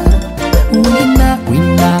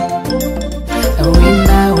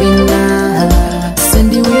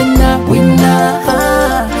send the winner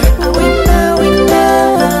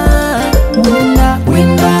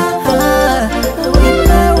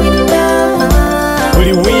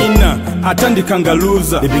atandika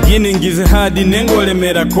ngaluza. The beginning is hard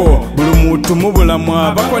nengolemerako buli muntu mubulamu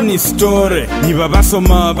abako ni story niba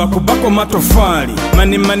basoma bakubako matofali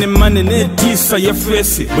mane netisa ya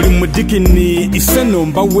fesi buli mudikini iseno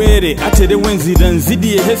mbawere atere wenzira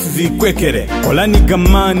nzidi ehesi zikwekere olani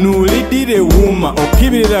gamanu lidire wuma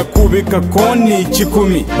okibira kubika koni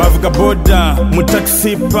chikumi bavuga boda mu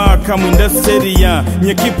taxi park mu industria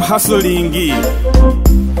nye keep hustling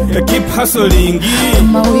keep hustling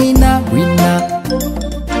winner winner winner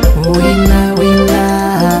winner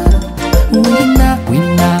winner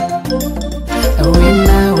winner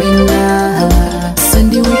winner winner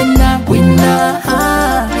Sandy winner winner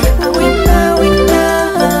winner winner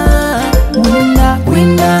winner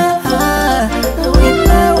winner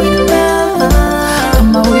winner winner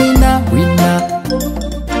I'm a winner winner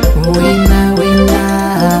winner winner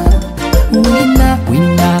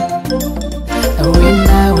winner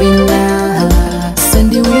winner winner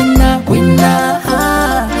Sandy winner winner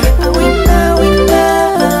winner winner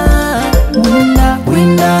winner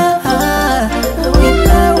winner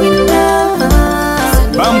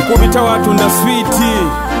bamkubita watu nda switi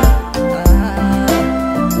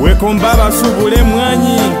wekombaba subule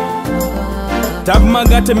mwanyi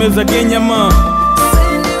tabumagate meza genyama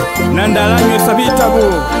nandalanywe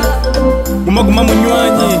sabitabo gumaguma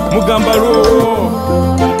munywanyi mugamba loo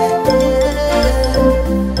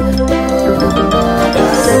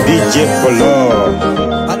DJ Polo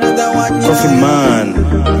Coffee Man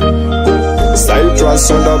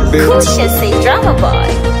Citrus on the beat. Kusha say drama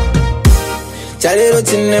boy. Chalero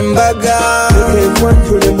chinembaga Eke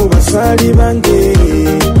kwanjule mu basali bange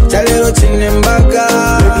Chalero chinembaga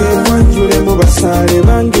Eke kwanjule mu basali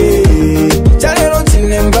bange Chalero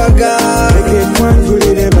chinembaga Eke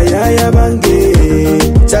kwanjule bayaya bange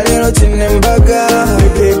Chalero chinembaga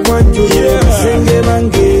Eke kwanjule basenge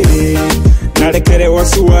bange nalekere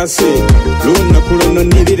wasiwasi luna kulono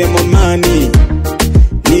nilire momani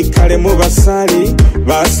nikale mu basali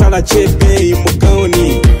basala chepeyi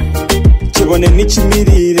mugaoni kibone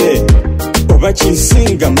nikimirire oba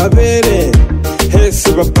kinsinga mabere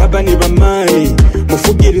hesi bababa ni bamani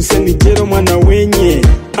mufugirise nigero mwana wenye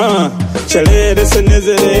chalere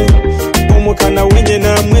senezere omukana wenye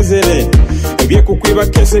namwezere ebyekukwiba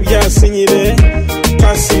kese byasinyire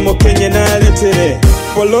kasimo kenye naletere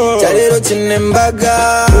Polo Chalero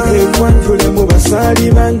chinembaga Eke kwanjule mu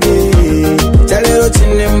basali bange Chalero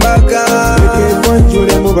chinembaga Eke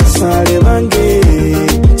kwanjule mu basali bange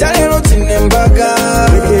Chalero chinembaga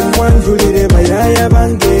Eke kwanjulire bayaya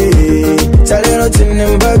bange Chalero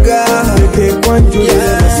chinembaga Eke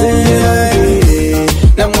kwanjulire basenge bange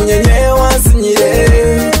Na munyenye wansinyire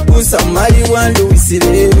Usamari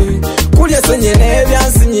wanduwisire Kulya senyene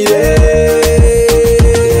byansinyire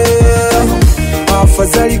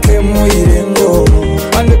Afadhali kemuirengo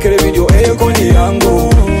andekere video eko ni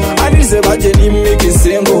yangu anize baje ni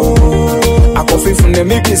mikisengo akofifune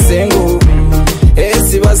mikisengo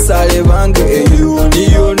esi basale bange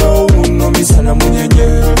ndiyo no uno misana munyenye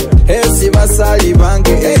esi basali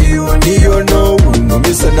bange ndiyo no uno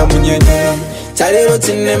misana munyenye Chalero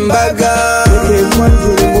chinembaga Eke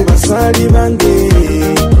kwanjule mu basali bange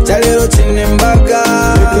Chalero chinembaga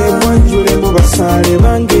Eke kwanjule mu basali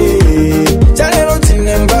bange Chalero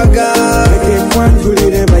chinembaga Eke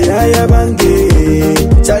kwanjulire bayaya bange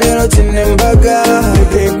Chalero chinembaga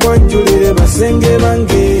Eke kwanjulire basenge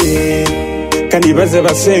bange kanibaze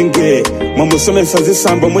basenge mumusomesa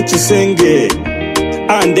zisambo mu kisenge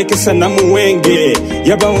andekesa na muwenge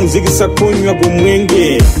yabawunzigisa kunywa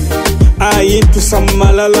gumwenge ayintusa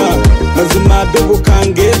malala mazima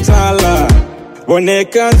dobukangetala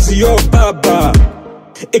boneka nziyo baba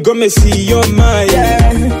igomesi yo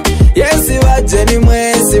maya Yesi wajeni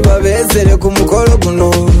mwesi babezere kumukolo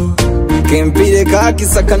guno Kempire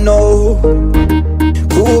kakisakano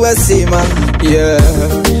Kubasima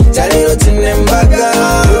Chalero chinembaga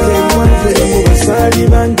Eke kwanjule mu basali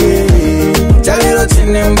bange Chalero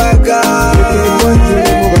chinembaga Eke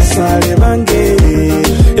kwanjule mu basali bange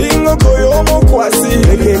Ingoko yomukwasi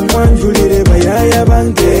Eke kwanjulire bayaya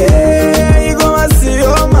bange Igomasi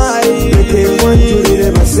yomai Eke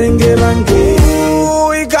kwanjulire basenge bange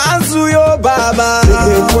Ikanzu yo baba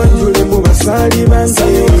Eke kwanjule mu basali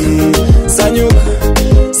bange Sanyuka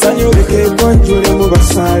Eke kwanjule mu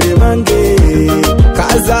basali bange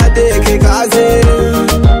Kazadeke kaze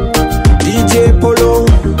DJ Polo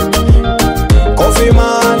Coffee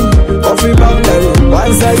Man Coffee Boundary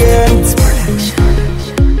once again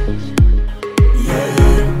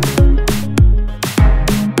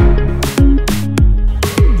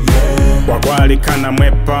wagwalikana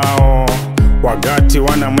mwepao wagati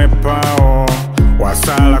wana mwepao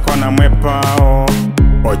wasala kona mwepao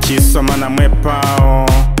ochisoma na mwepao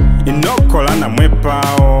inokola na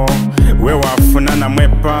mwepao we wafuna na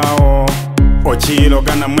mwepao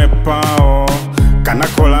ochiloga na mwepao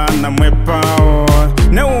kanakola na mwepao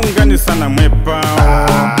neunganisa na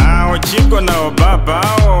mwepao ochigo na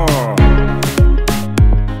obabao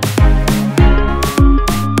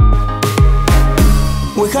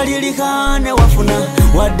Wikalilikane wafuna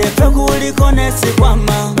wadepe kuliko nesi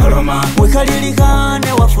kwama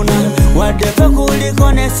Wikalilikane wafuna wadepe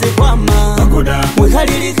kuliko nesi kwama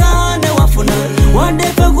Wikalilikane wafuna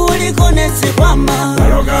wadepe kuliko nesi kwama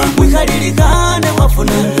Wikalilikane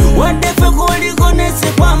wafuna wadepe kuliko nesi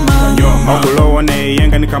kwama Okulowone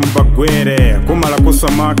yenga nikambagwere kumala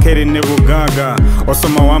kusoma keri ne bugaga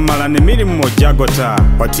osoma wamala ne milimo jagota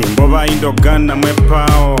otimbo bayindogana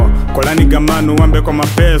mwepao kolani gamanu wambe kwa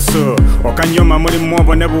mapeso okanyoma muri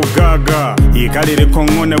mwobo ne bugaga ikalire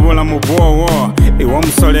kongone bola mubwowo iwo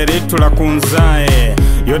musolere tula kunzae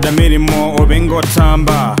yoda milimo obengo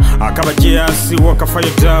tamba akaba jiasi wakafayo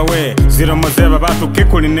dawe ziro mozeba batu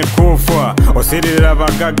kekuli ne kufa osirira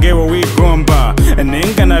bagagewo wigomba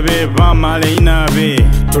nenga na beba male inabe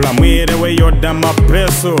tulamwire we yoda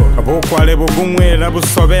mapeso abokwale bugumwera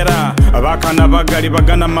busobera abakana bagali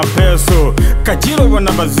bagana mapeso kajiro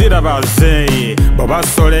bona bazira bazei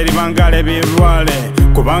babasoleri bangale birwale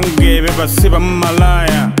kubangebe basiba mu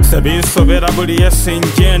malaya sabisobera buli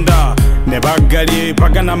yesinjenda ne bagali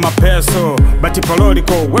bagana mapeso bati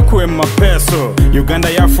poloriko wekuwe mapeso Uganda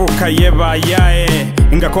yafuka yeba yae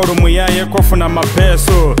ingakoro muyaye kofuna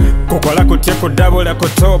mapeso kukola kutie kudabula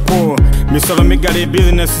kotopo misolo migali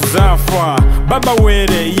business zafwa baba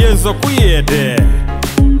were yezo kuyede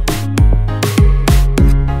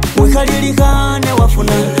Wikalilikane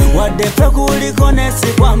wafuna wadepe kuliko nesi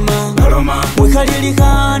kwama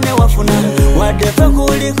Wikalilikane wafuna wadepe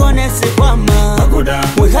kuliko nesi kwama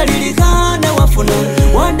Wikalilikane wafuna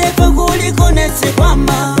wadepe kuliko nesi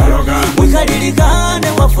kwama Wikalilikane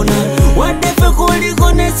wafuna wadepe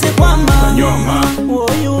kuliko nesi kwama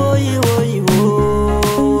Woyi woyi woyi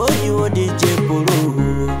woyi DJ Polo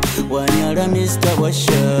Wanyara Mr.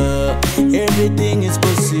 Washa Everything is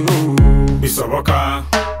possible Bisoboka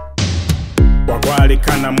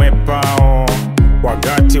Wagwalika na mwepao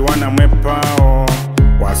wagati wana mwepao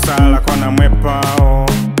wasala kona mwepao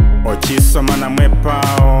ochisoma na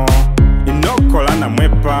mwepao inokola na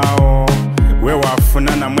mwepao we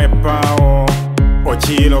wafuna na mwepao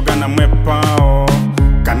ochiloga na mwepao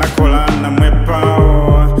kanakola na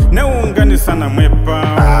mwepao neunganisa na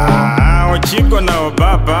mwepao ochigo na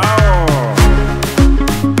obabao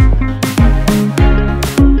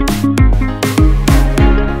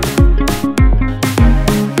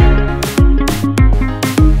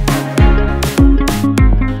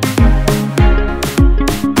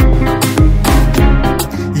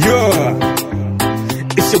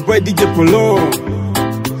It's your boy DJ Polo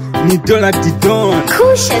Ni dola didon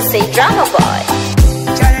Kusha say drama boy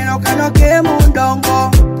Chale no kanoke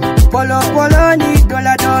mundongo Polo polo ni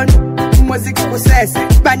dola don Muziki kusese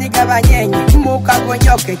Baniga banyenyi Muka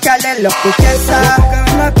gonyoke Chale lo kuchesa Muka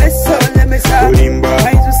mapeso le mesa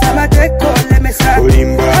Maizu sama teko le mesa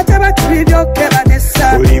Hata batu video keba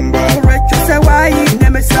nesa Urechu se wai ne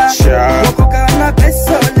mesa Muka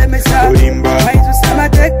mapeso le mesa Maizu sama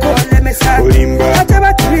teko le mesa Hata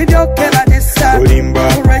batu video keba nesa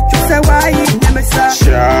Urechu se wai ne mesa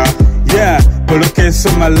Yeah, Polo keso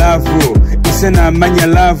malavu Ise na manya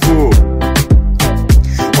lavu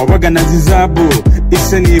Obaga na zizabu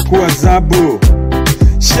Ise ni ikuwa zabu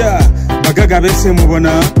Bagaga bese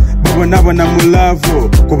mubona Babona mulavu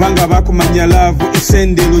Kubanga baku manya lavu Ise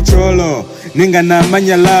ndi lucholo Ninga na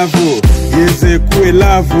manya lavu Yeze kuwe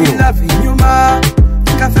lavu Kila vinyuma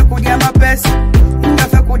Kafe kudia mapesa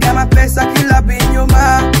Kafe kudia mapesa Kila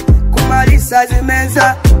vinyuma Kumalisa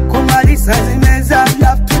zimeza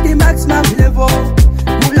Love to the maximum level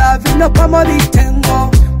Mulavi no pamo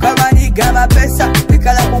bitengo Kabaniga mapesa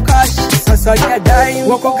Pikala kukashi Sasa ya dime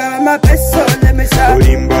Woko kama mapeso le mesa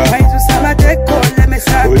Maizu sama teko le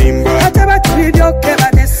mesa Hata batu video keba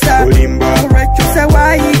nesa Urechu se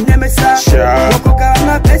wai ne mesa Woko kama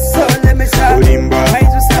mapeso le mesa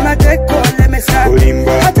Maizu sama teko le mesa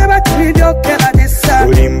Hata batu video keba nesa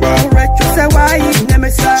Urechu se wai ne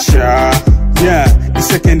mesa Yeah,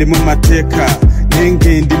 isekendi mu mateka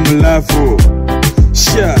nenge ndi mulavu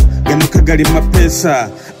gano kagali mapesa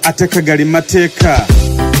ate kagali mateka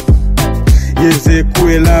yeze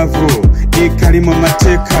kuwe lavu ikali mu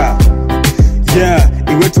mateka yeah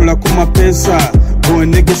iwe tula ku mapesa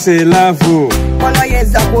bonegese lavu Polo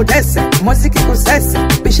yeza kudese muziki kusese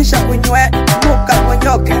bishisha kunywe muka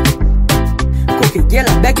konyoke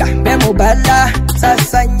kukijela bega memubala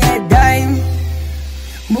sasa nye dime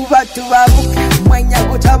Watu wabuke, mwenye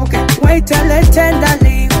kutabuke Waitele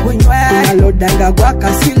tenderly kunywe Nalodanga kwa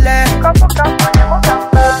kasile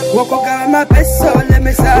Woko gawe mapeso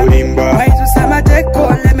lemesa Waizu sama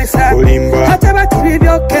teko lemesa Hata baturi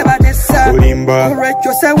byoke badesa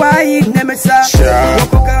Urecho se wai nemesa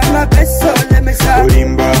Woko gawe mapeso lemesa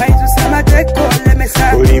Waizu sama teko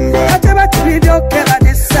lemesa Hata baturi byoke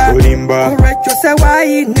badesa Urecho se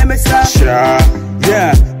wai nemesa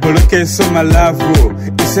Yeah, poloke soma lavu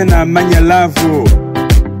Ise na manya lavu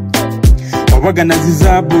Wawaga na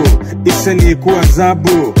zizabu Ise ni kuwa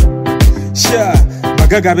zabu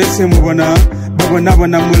Bagaga bese mubona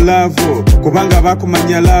babona mulavu Kubanga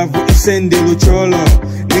bakumanya lavu Ise ndi lucholo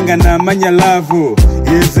Ninga na manya lavu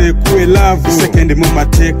Yeze kuwe lavu Ise kendi mu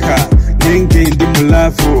mateka Ninge ndi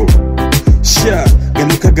mulavu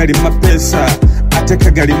Ganuka gali mapesa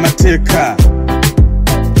Ateka gali mateka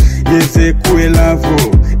Yeze kuwe lavu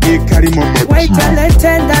Ikari momocha Waitele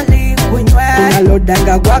tenderly kunywe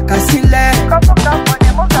Nalodanga kwa kasile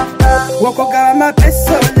Woko gawa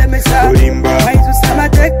mapeso lemesa Waizu sama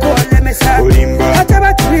teko lemesa Hata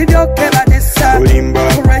baturi byoke badesa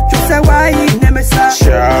Urecho se wai nemesa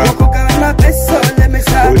Woko gawa mapeso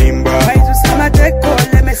lemesa Waizu sama teko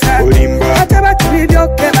lemesa Hata baturi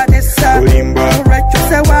byoke badesa Urecho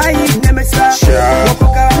se wai nemesa Woko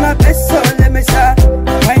gawa mapeso lemesa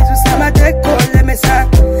Waizu sama teko lemesa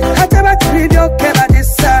Hata baturi byoke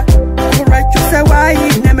badesa Urecho se wai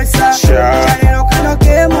nemesa Chalero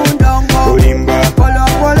kanoke mundongo Polo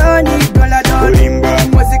polo ni dola dola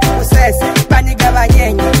Muziki kusese Paniga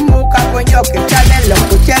banyenye Muka konyoke Chalelo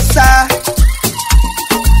kuchesa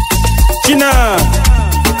China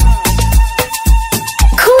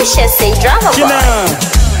Kusha say drama China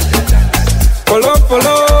boy.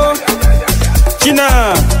 Polo China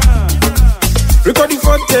Recording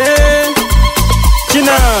for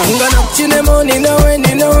China Ngana chine mo ni nawe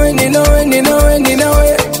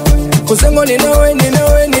Kusengo ni nawe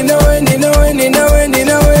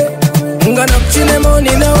Ngana chine mo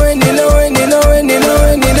ni nawe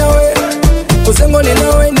Kusengo ni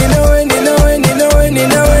nawe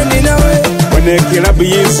Wene kilabu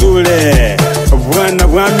yizule Bwana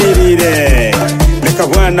bwamirire Leka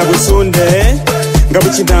bwana busunde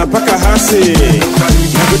Ngabuchina paka hasi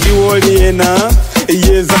Nabudiwoli ena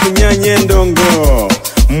Yeza kunyanye ndongo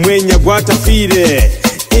Mwenya gwatafire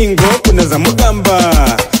Ingo kunaza mugamba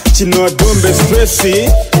Chino dombe stressi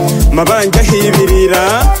Mabanja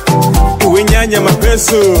hibirira Uwe nyanya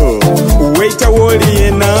mapesu Uweita woli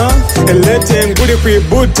ena Elete nguli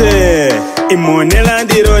kuibute Imone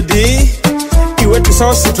landi rodi Iwe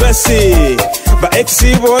tusawo stressi Ba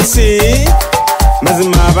exi bosi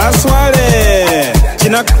Mazima baswale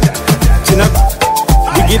Chinak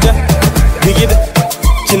Bigida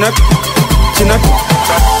Chinak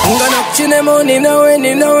Ngana chine mo ni nawe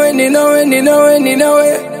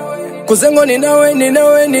Kusengo ni nawe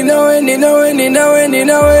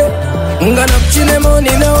Ngana chine mo ni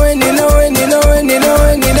nawe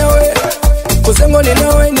Kusengo ni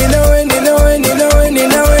nawe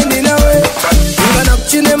Ngana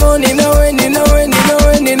chine mo ni nawe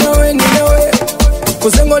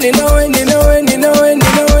Kusengo ni nawe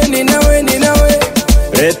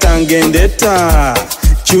Leta ngendeta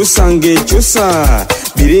Chusa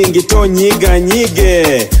Biringi to nyiga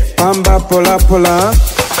nyige Pamba pola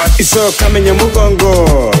Iso kamenya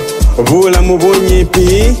mugongo Bula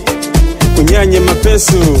mubunyipi Kunyanye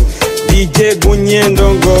mapesu DJ gunye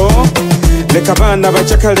ndongo Leka bana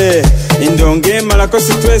bachakale Indonge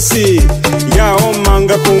malakosi twesi Yao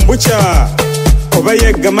manga kumbucha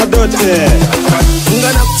Obayega madote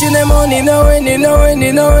Ngana chine mo ni nawe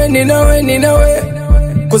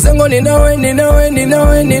Kusengo ni nawe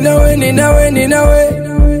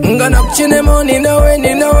Ngana chine mo ni nawe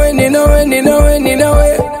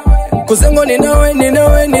Kusengo ni nawe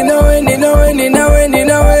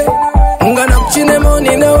Ngana chine mo ni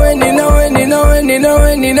nawe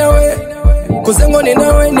Kusengo ni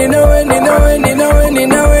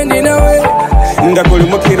nawe Ndakuli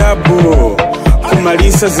mukirabu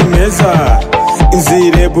Kumalisa zimeza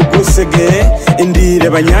Nzire bugusege Indire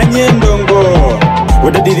banyanye ndongo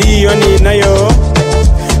Wadadiriyo ni nayo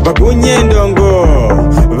Bagunye ndongo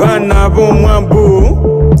Bana bomwambu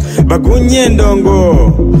Bagunye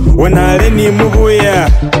ndongo Wanale ni mubuya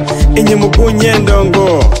Inye mugunye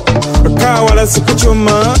ndongo Kawala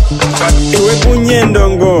sikuchuma Iwe gunye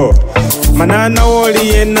ndongo Manana woli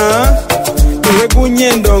yena Iwe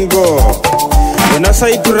gunye ndongo Wanasa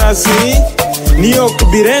iturasi Niyo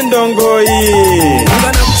kubire ndongo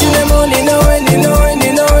Ngana chine mo ni nawe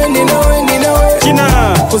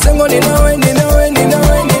China Kusengo ni nawe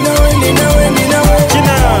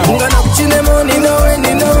China Ngana chine mo ni nawe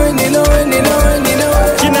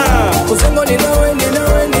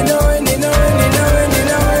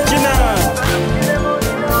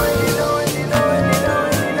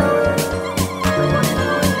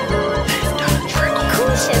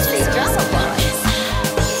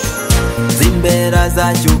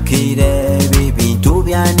Zimbera zachukire bibintu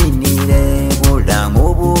byaninire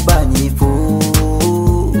bulamu bubanyifu.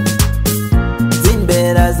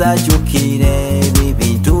 Zimbera zachukire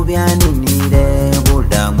bibintu byaninire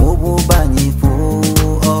bulamu bubanyifu.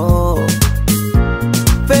 Oh.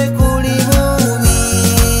 Fekuli bubi,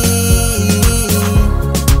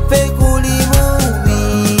 fekuli bubi,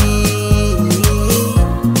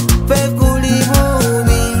 fekuli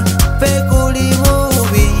bubi, fekuli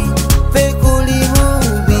bubi, fekuli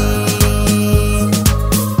bubi,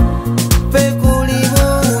 fekuli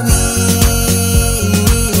bubi,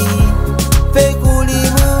 fekuli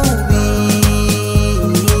bubi,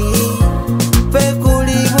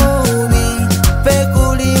 fekuli bubi,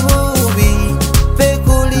 fekuli bubi,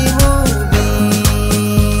 fekuli bubi.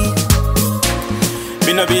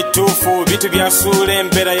 Bino bitufu bitu bya sule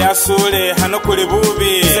mbera ya sule hano kuli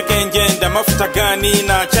bubi sekenjenda mafuta gani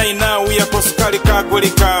na China uya kosukali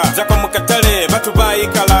kagulika zako mukatale batu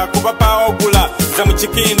bayikala kubapa ogula za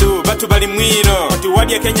muchikindu batu bali mwiro watu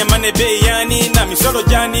wadya Kenya mane bei yani na misolo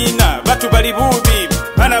jani na batu bali bubi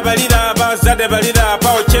bana balira bazade balira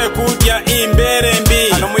pao chekudya imbere mbi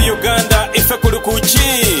hano mu Uganda ife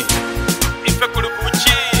kulukuchi ife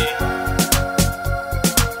kulukuchi.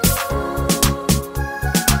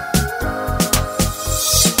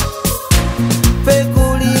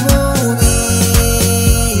 Fekuli bubi,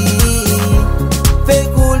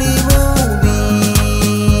 fekuli bubi,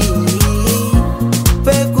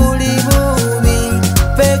 fekuli bubi,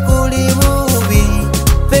 fekuli bubi,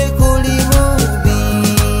 fekuli bubi,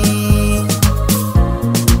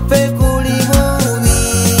 fekuli bubi,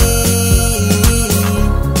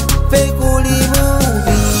 fekuli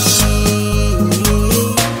bubi,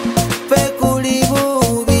 fekuli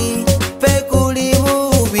bubi, fekuli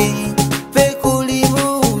bubi, fekuli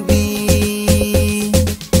bubi.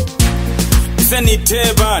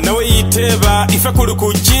 Seniteba nawe yiteba ife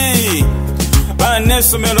kulukuchi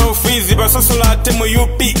banesomero fizi basosolate mu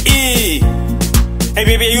UPE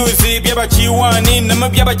ebyo byeyuzi byabachiwani nama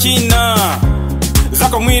byabachina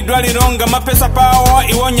zako mwidwaliro nga mapesa pawa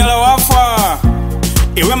iwonyala wafa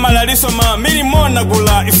iwe malalisoma milimo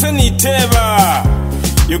nagula iseniteba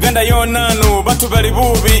Uganda yonanu batu bali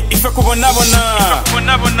bubi ife kubonabona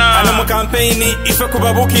ano mu campaign ife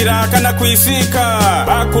kubabukira kana kuisika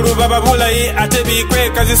bakulu bababulayi ate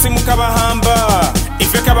bikweka zisimuka bahamba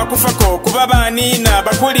ife kabakufako kubabanina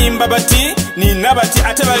bakulimba bati nina bati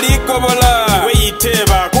ate balikobola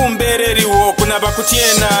weyiteba kumbereriwo kuna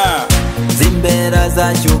bakutyena. Zimbera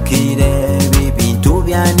zachukire bibintu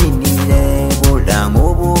byaninire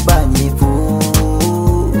bulamu bubanyifu.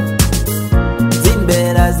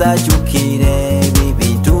 Zimbera zachukire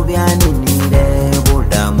bibintu byaninire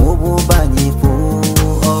bulamu bubanyifu.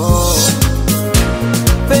 Oh.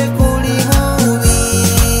 Fekuli bubi,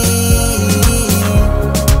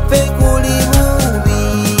 fekuli bubi,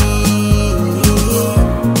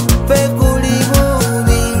 fekuli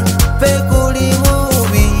bubi, fekuli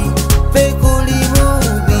bubi, fekuli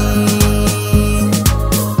bubi,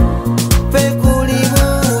 fekuli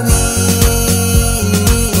bubi,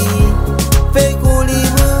 fekuli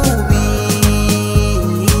bubi,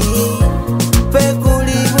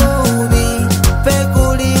 fekuli bubi,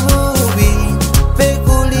 fekuli bubi,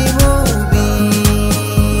 fekuli bubi.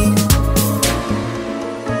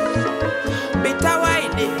 Bita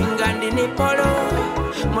wide ngandi ni polo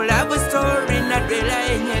mulabu story na dela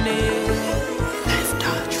enyene.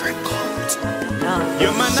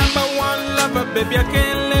 You're my number one lover, baby, I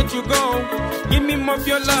can't let you go. Give me more of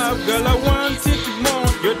your love, girl, I want it more.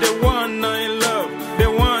 You're the one I love, the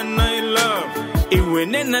one I love. Iwe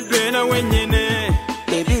nena dwena wenyene.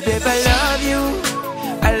 Baby, babe, I love you,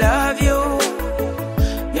 I love you.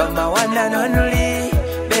 You're my one and only.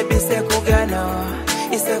 Baby, sekugano,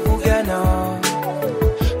 isekugano.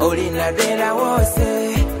 Olina dela wose.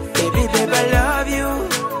 Baby, babe, I love you,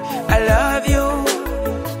 I love you.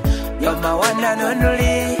 You're my one and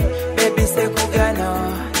only. Baby, sekugano,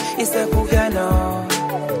 isekugano.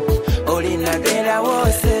 Olina dela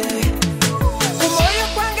wose. Kumoyo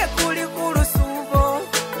kwange kuli kulusubo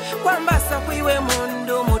kwambasa kwiwe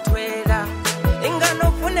mundu mutwela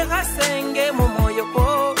ingano fune kasenge mu moyo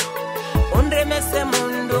ko undremese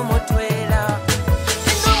mundu mutwela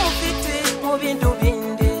ino mufiti mu bintu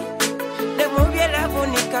bindi de mubyela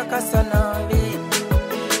kunika kasanabi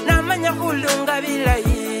namanya kulunga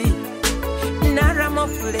bilayi naramo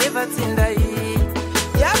flavor tindai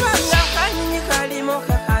yabanga kanyi kalimo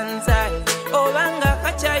kakanzai obanga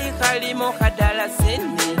kachai kalimo kadala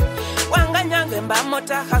sini wanganyange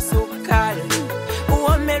mbamota kasukali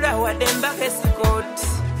uomera wademba kesikoti.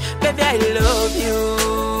 Baby, I love you.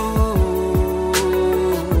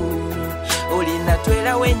 Olina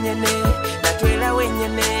wenyene natwela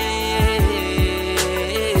wenyene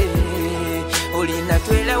oli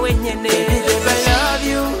natwela wenyene baby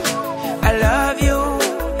I love you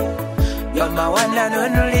you're my one and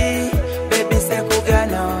only baby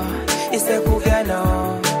sekugano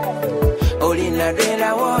isekugano oli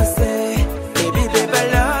natwela wose baby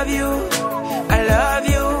I love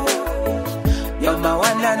you you're my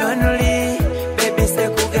one and only baby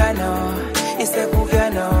sekugano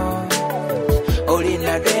isekugano oli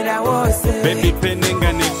natwela wose baby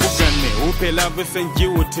penenga ne kugane upe love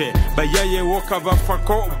senjiute bayaye woka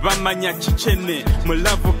bafako bamanya chichene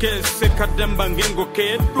mulavu kese kadamba ngengo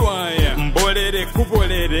kedwaya mbolere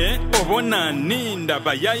kubolere obona ninda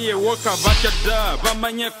bayaye woka bachada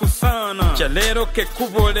bamanya kusana chalero ke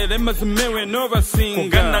kubolere mazimewe no basinga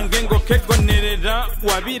kugana ngengo kegonerera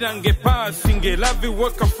wabirange pasi nge love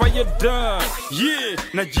woka fire da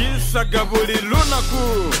najisa gabuli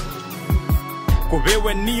lunaku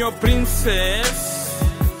kubewe niyo princess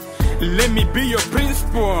let me be your prince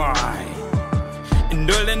boy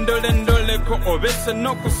ndole ko obese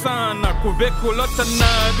no kusana kubeku lota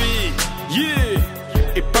nabi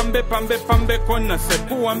ipambe kona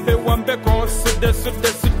seku wambe ko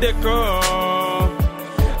sude ko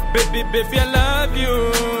baby I love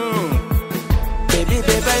you baby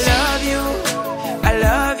I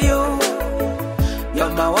love you you're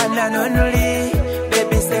my one and only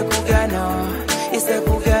baby sekugano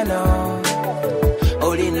isekugano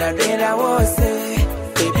oli natwela wose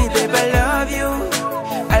baby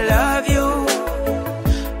I love you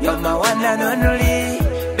you're my one and only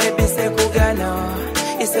baby sekugano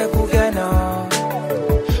isekugano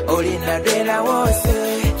oli natwela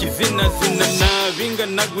wose kizina navinga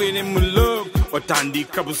nagwele muloko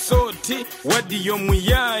otandika busoti wadiyo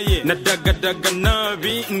muyaye nadagadaga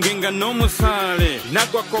nabi ngenga no musale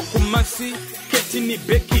nagwa ko kumasi keti ni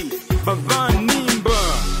beki bavanimba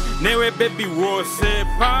newe baby wose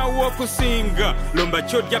pawo kusinga lomba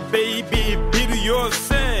chodya baby biru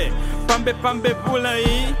yose pambe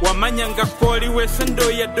bulai wamanyanga koli wese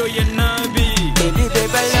ndoya nabi baby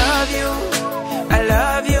I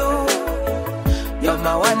love you you're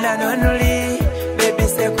my one and only baby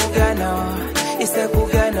sekugano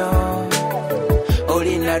isekugano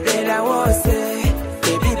oli natwela wose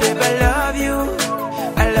baby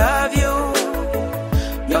I love you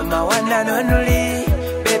you're my one and only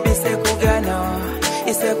baby sekugano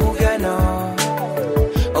isekugano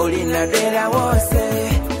oli natwela wose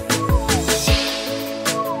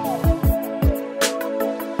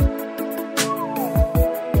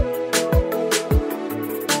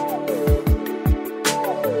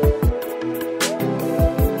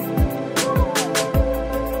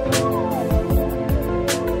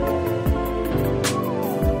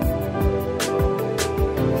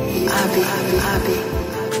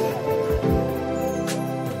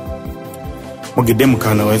mugide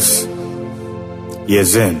mukana wese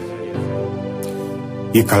yezen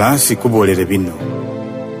ikalasi kubolere bino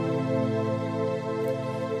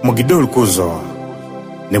mugide olukuzo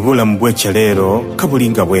nebula mbwecha lero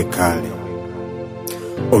kabulinga bwekale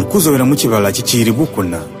olukuzo wera mukibala kikiri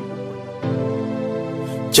bukuna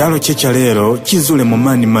kyalo kyecha lero kizule mu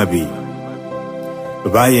mani mabi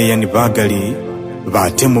bayeyani bagali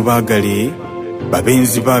batemu bagali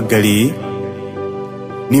babenzi bagali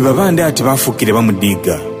ni babande ati bafukire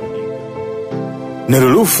bamudiga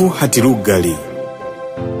nerulufu hati rugali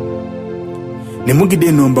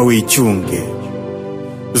nemugide nomba weichunge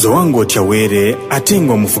zo wango chawere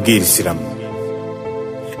atengo mufugiri siramu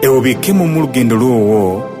ewobikemo mu lugendo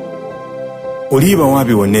lwowo oliba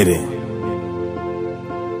wabibonere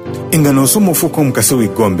ingano somufuko mukase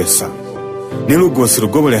wigombesa nelugosi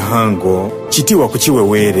rugobole hango kitiwa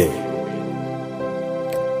kukiwewere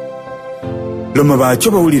loma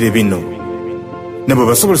bacho bawulire bino nabo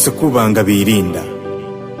basobolese kubanga birinda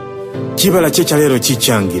kibala kyecha lero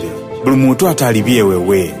kichangire buli muntu atalibye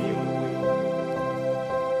wewe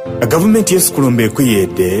a government yesikulombe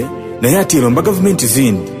kuyede naye atiromba government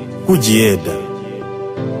zindi kujiyeda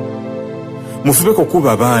mufubeko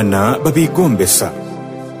kuba abana babigombesa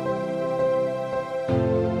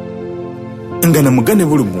ngana mugane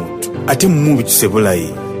buli muntu ate mumubi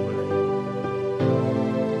kisebulayi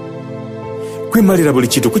kwimalira buli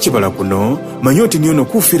kitu kukibala kuno manyoti nyono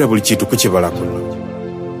kufira buli kitu kukibala kuno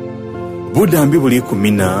budambi buli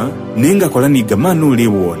kumina ninga kola niga manu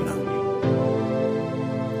uliwona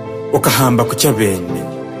okahamba kuchabene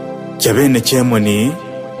chemoni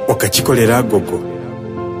okachikolera gogo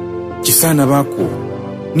kisana baku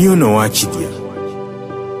niyono wachidya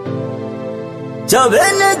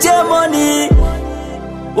chabene chemoni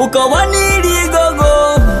ukawaniri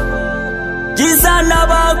gogo kisana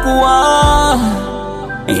bakuwa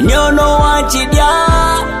inyono wachidya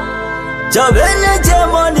chabene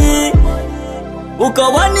chemoni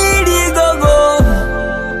ukawanili gogo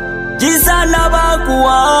jisana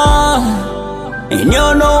bakuwa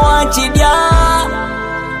inyono wachidya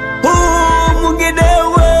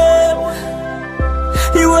mugidewe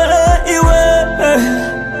iwe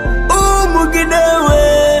mugidewe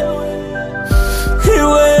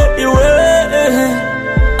iwe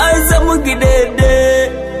aiza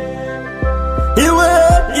mugidede iwe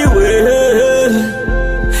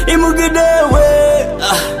imugidewe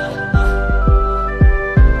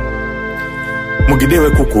mugidewe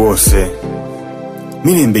kukuose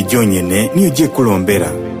mirembe jonyene niyo je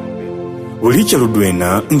kulombera ulicha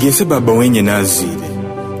ludwena ngese baba wenye nazire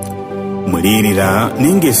mulirira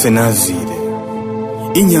ningese nazire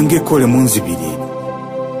inyange kole munzibiri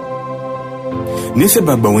nese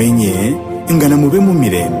baba wenye ngana mube mu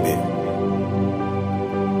mirembe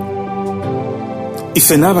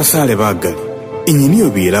ise n'abasale bagali inyi niyo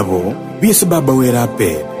birabo byese baba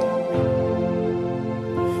werape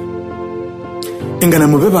ngana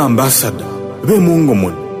mube ba ambassador be mungu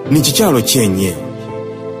muno nikikyalo kyenye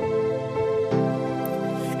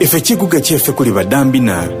ife kiguga kyefe kuli badambi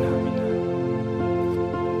nabi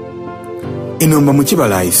inomba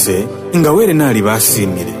mukibalaise nga were nali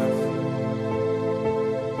basimire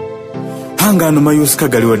hangano mayusi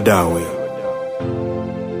kagaliwo dawe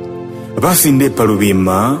basinde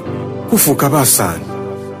palubima kufuka basani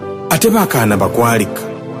ate bakana bakwalika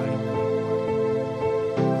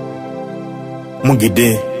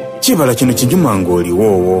mugide kibala kino kijumanga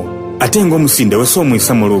oliwowo ate ng'omusinde weso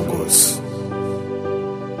omwisa mu lugosi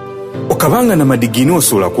okabanga na madigini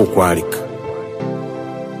osula kukwalika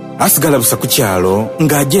asigala busa ku kyalo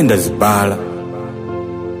ng'agenda zibaala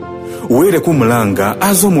were kumulanga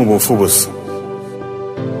aza omubuufu busa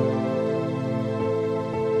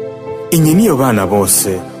inye niyo baana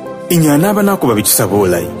bose inye anaabanakuba bikisaba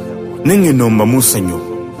olayi nenge nomba musanyu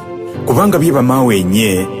kubanga bye bamaawe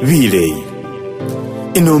enye biireeyi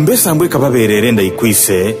inombe sambwe kababerere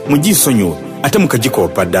ndayikwise mujisonyu ate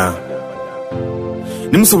mukagikoopa dda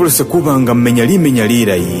nimusobolese kubanga mmenya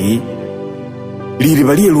liirayi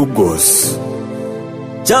liriba lyelugosi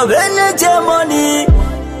chabene chemoni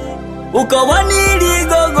ukawanili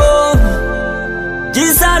gogo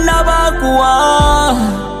jisana bakuwa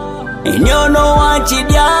inyono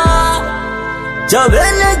wachidya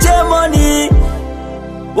chabene chemoni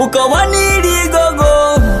ukawanili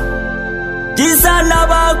gogo jisana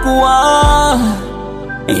bakuwa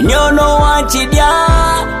inyono wachidya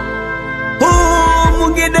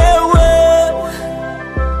mugidewe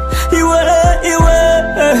iwe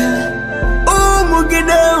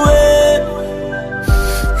mugidewe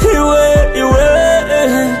iwe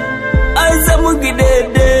aiza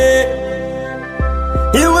mugidede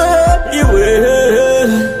iwe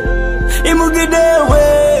imugidewe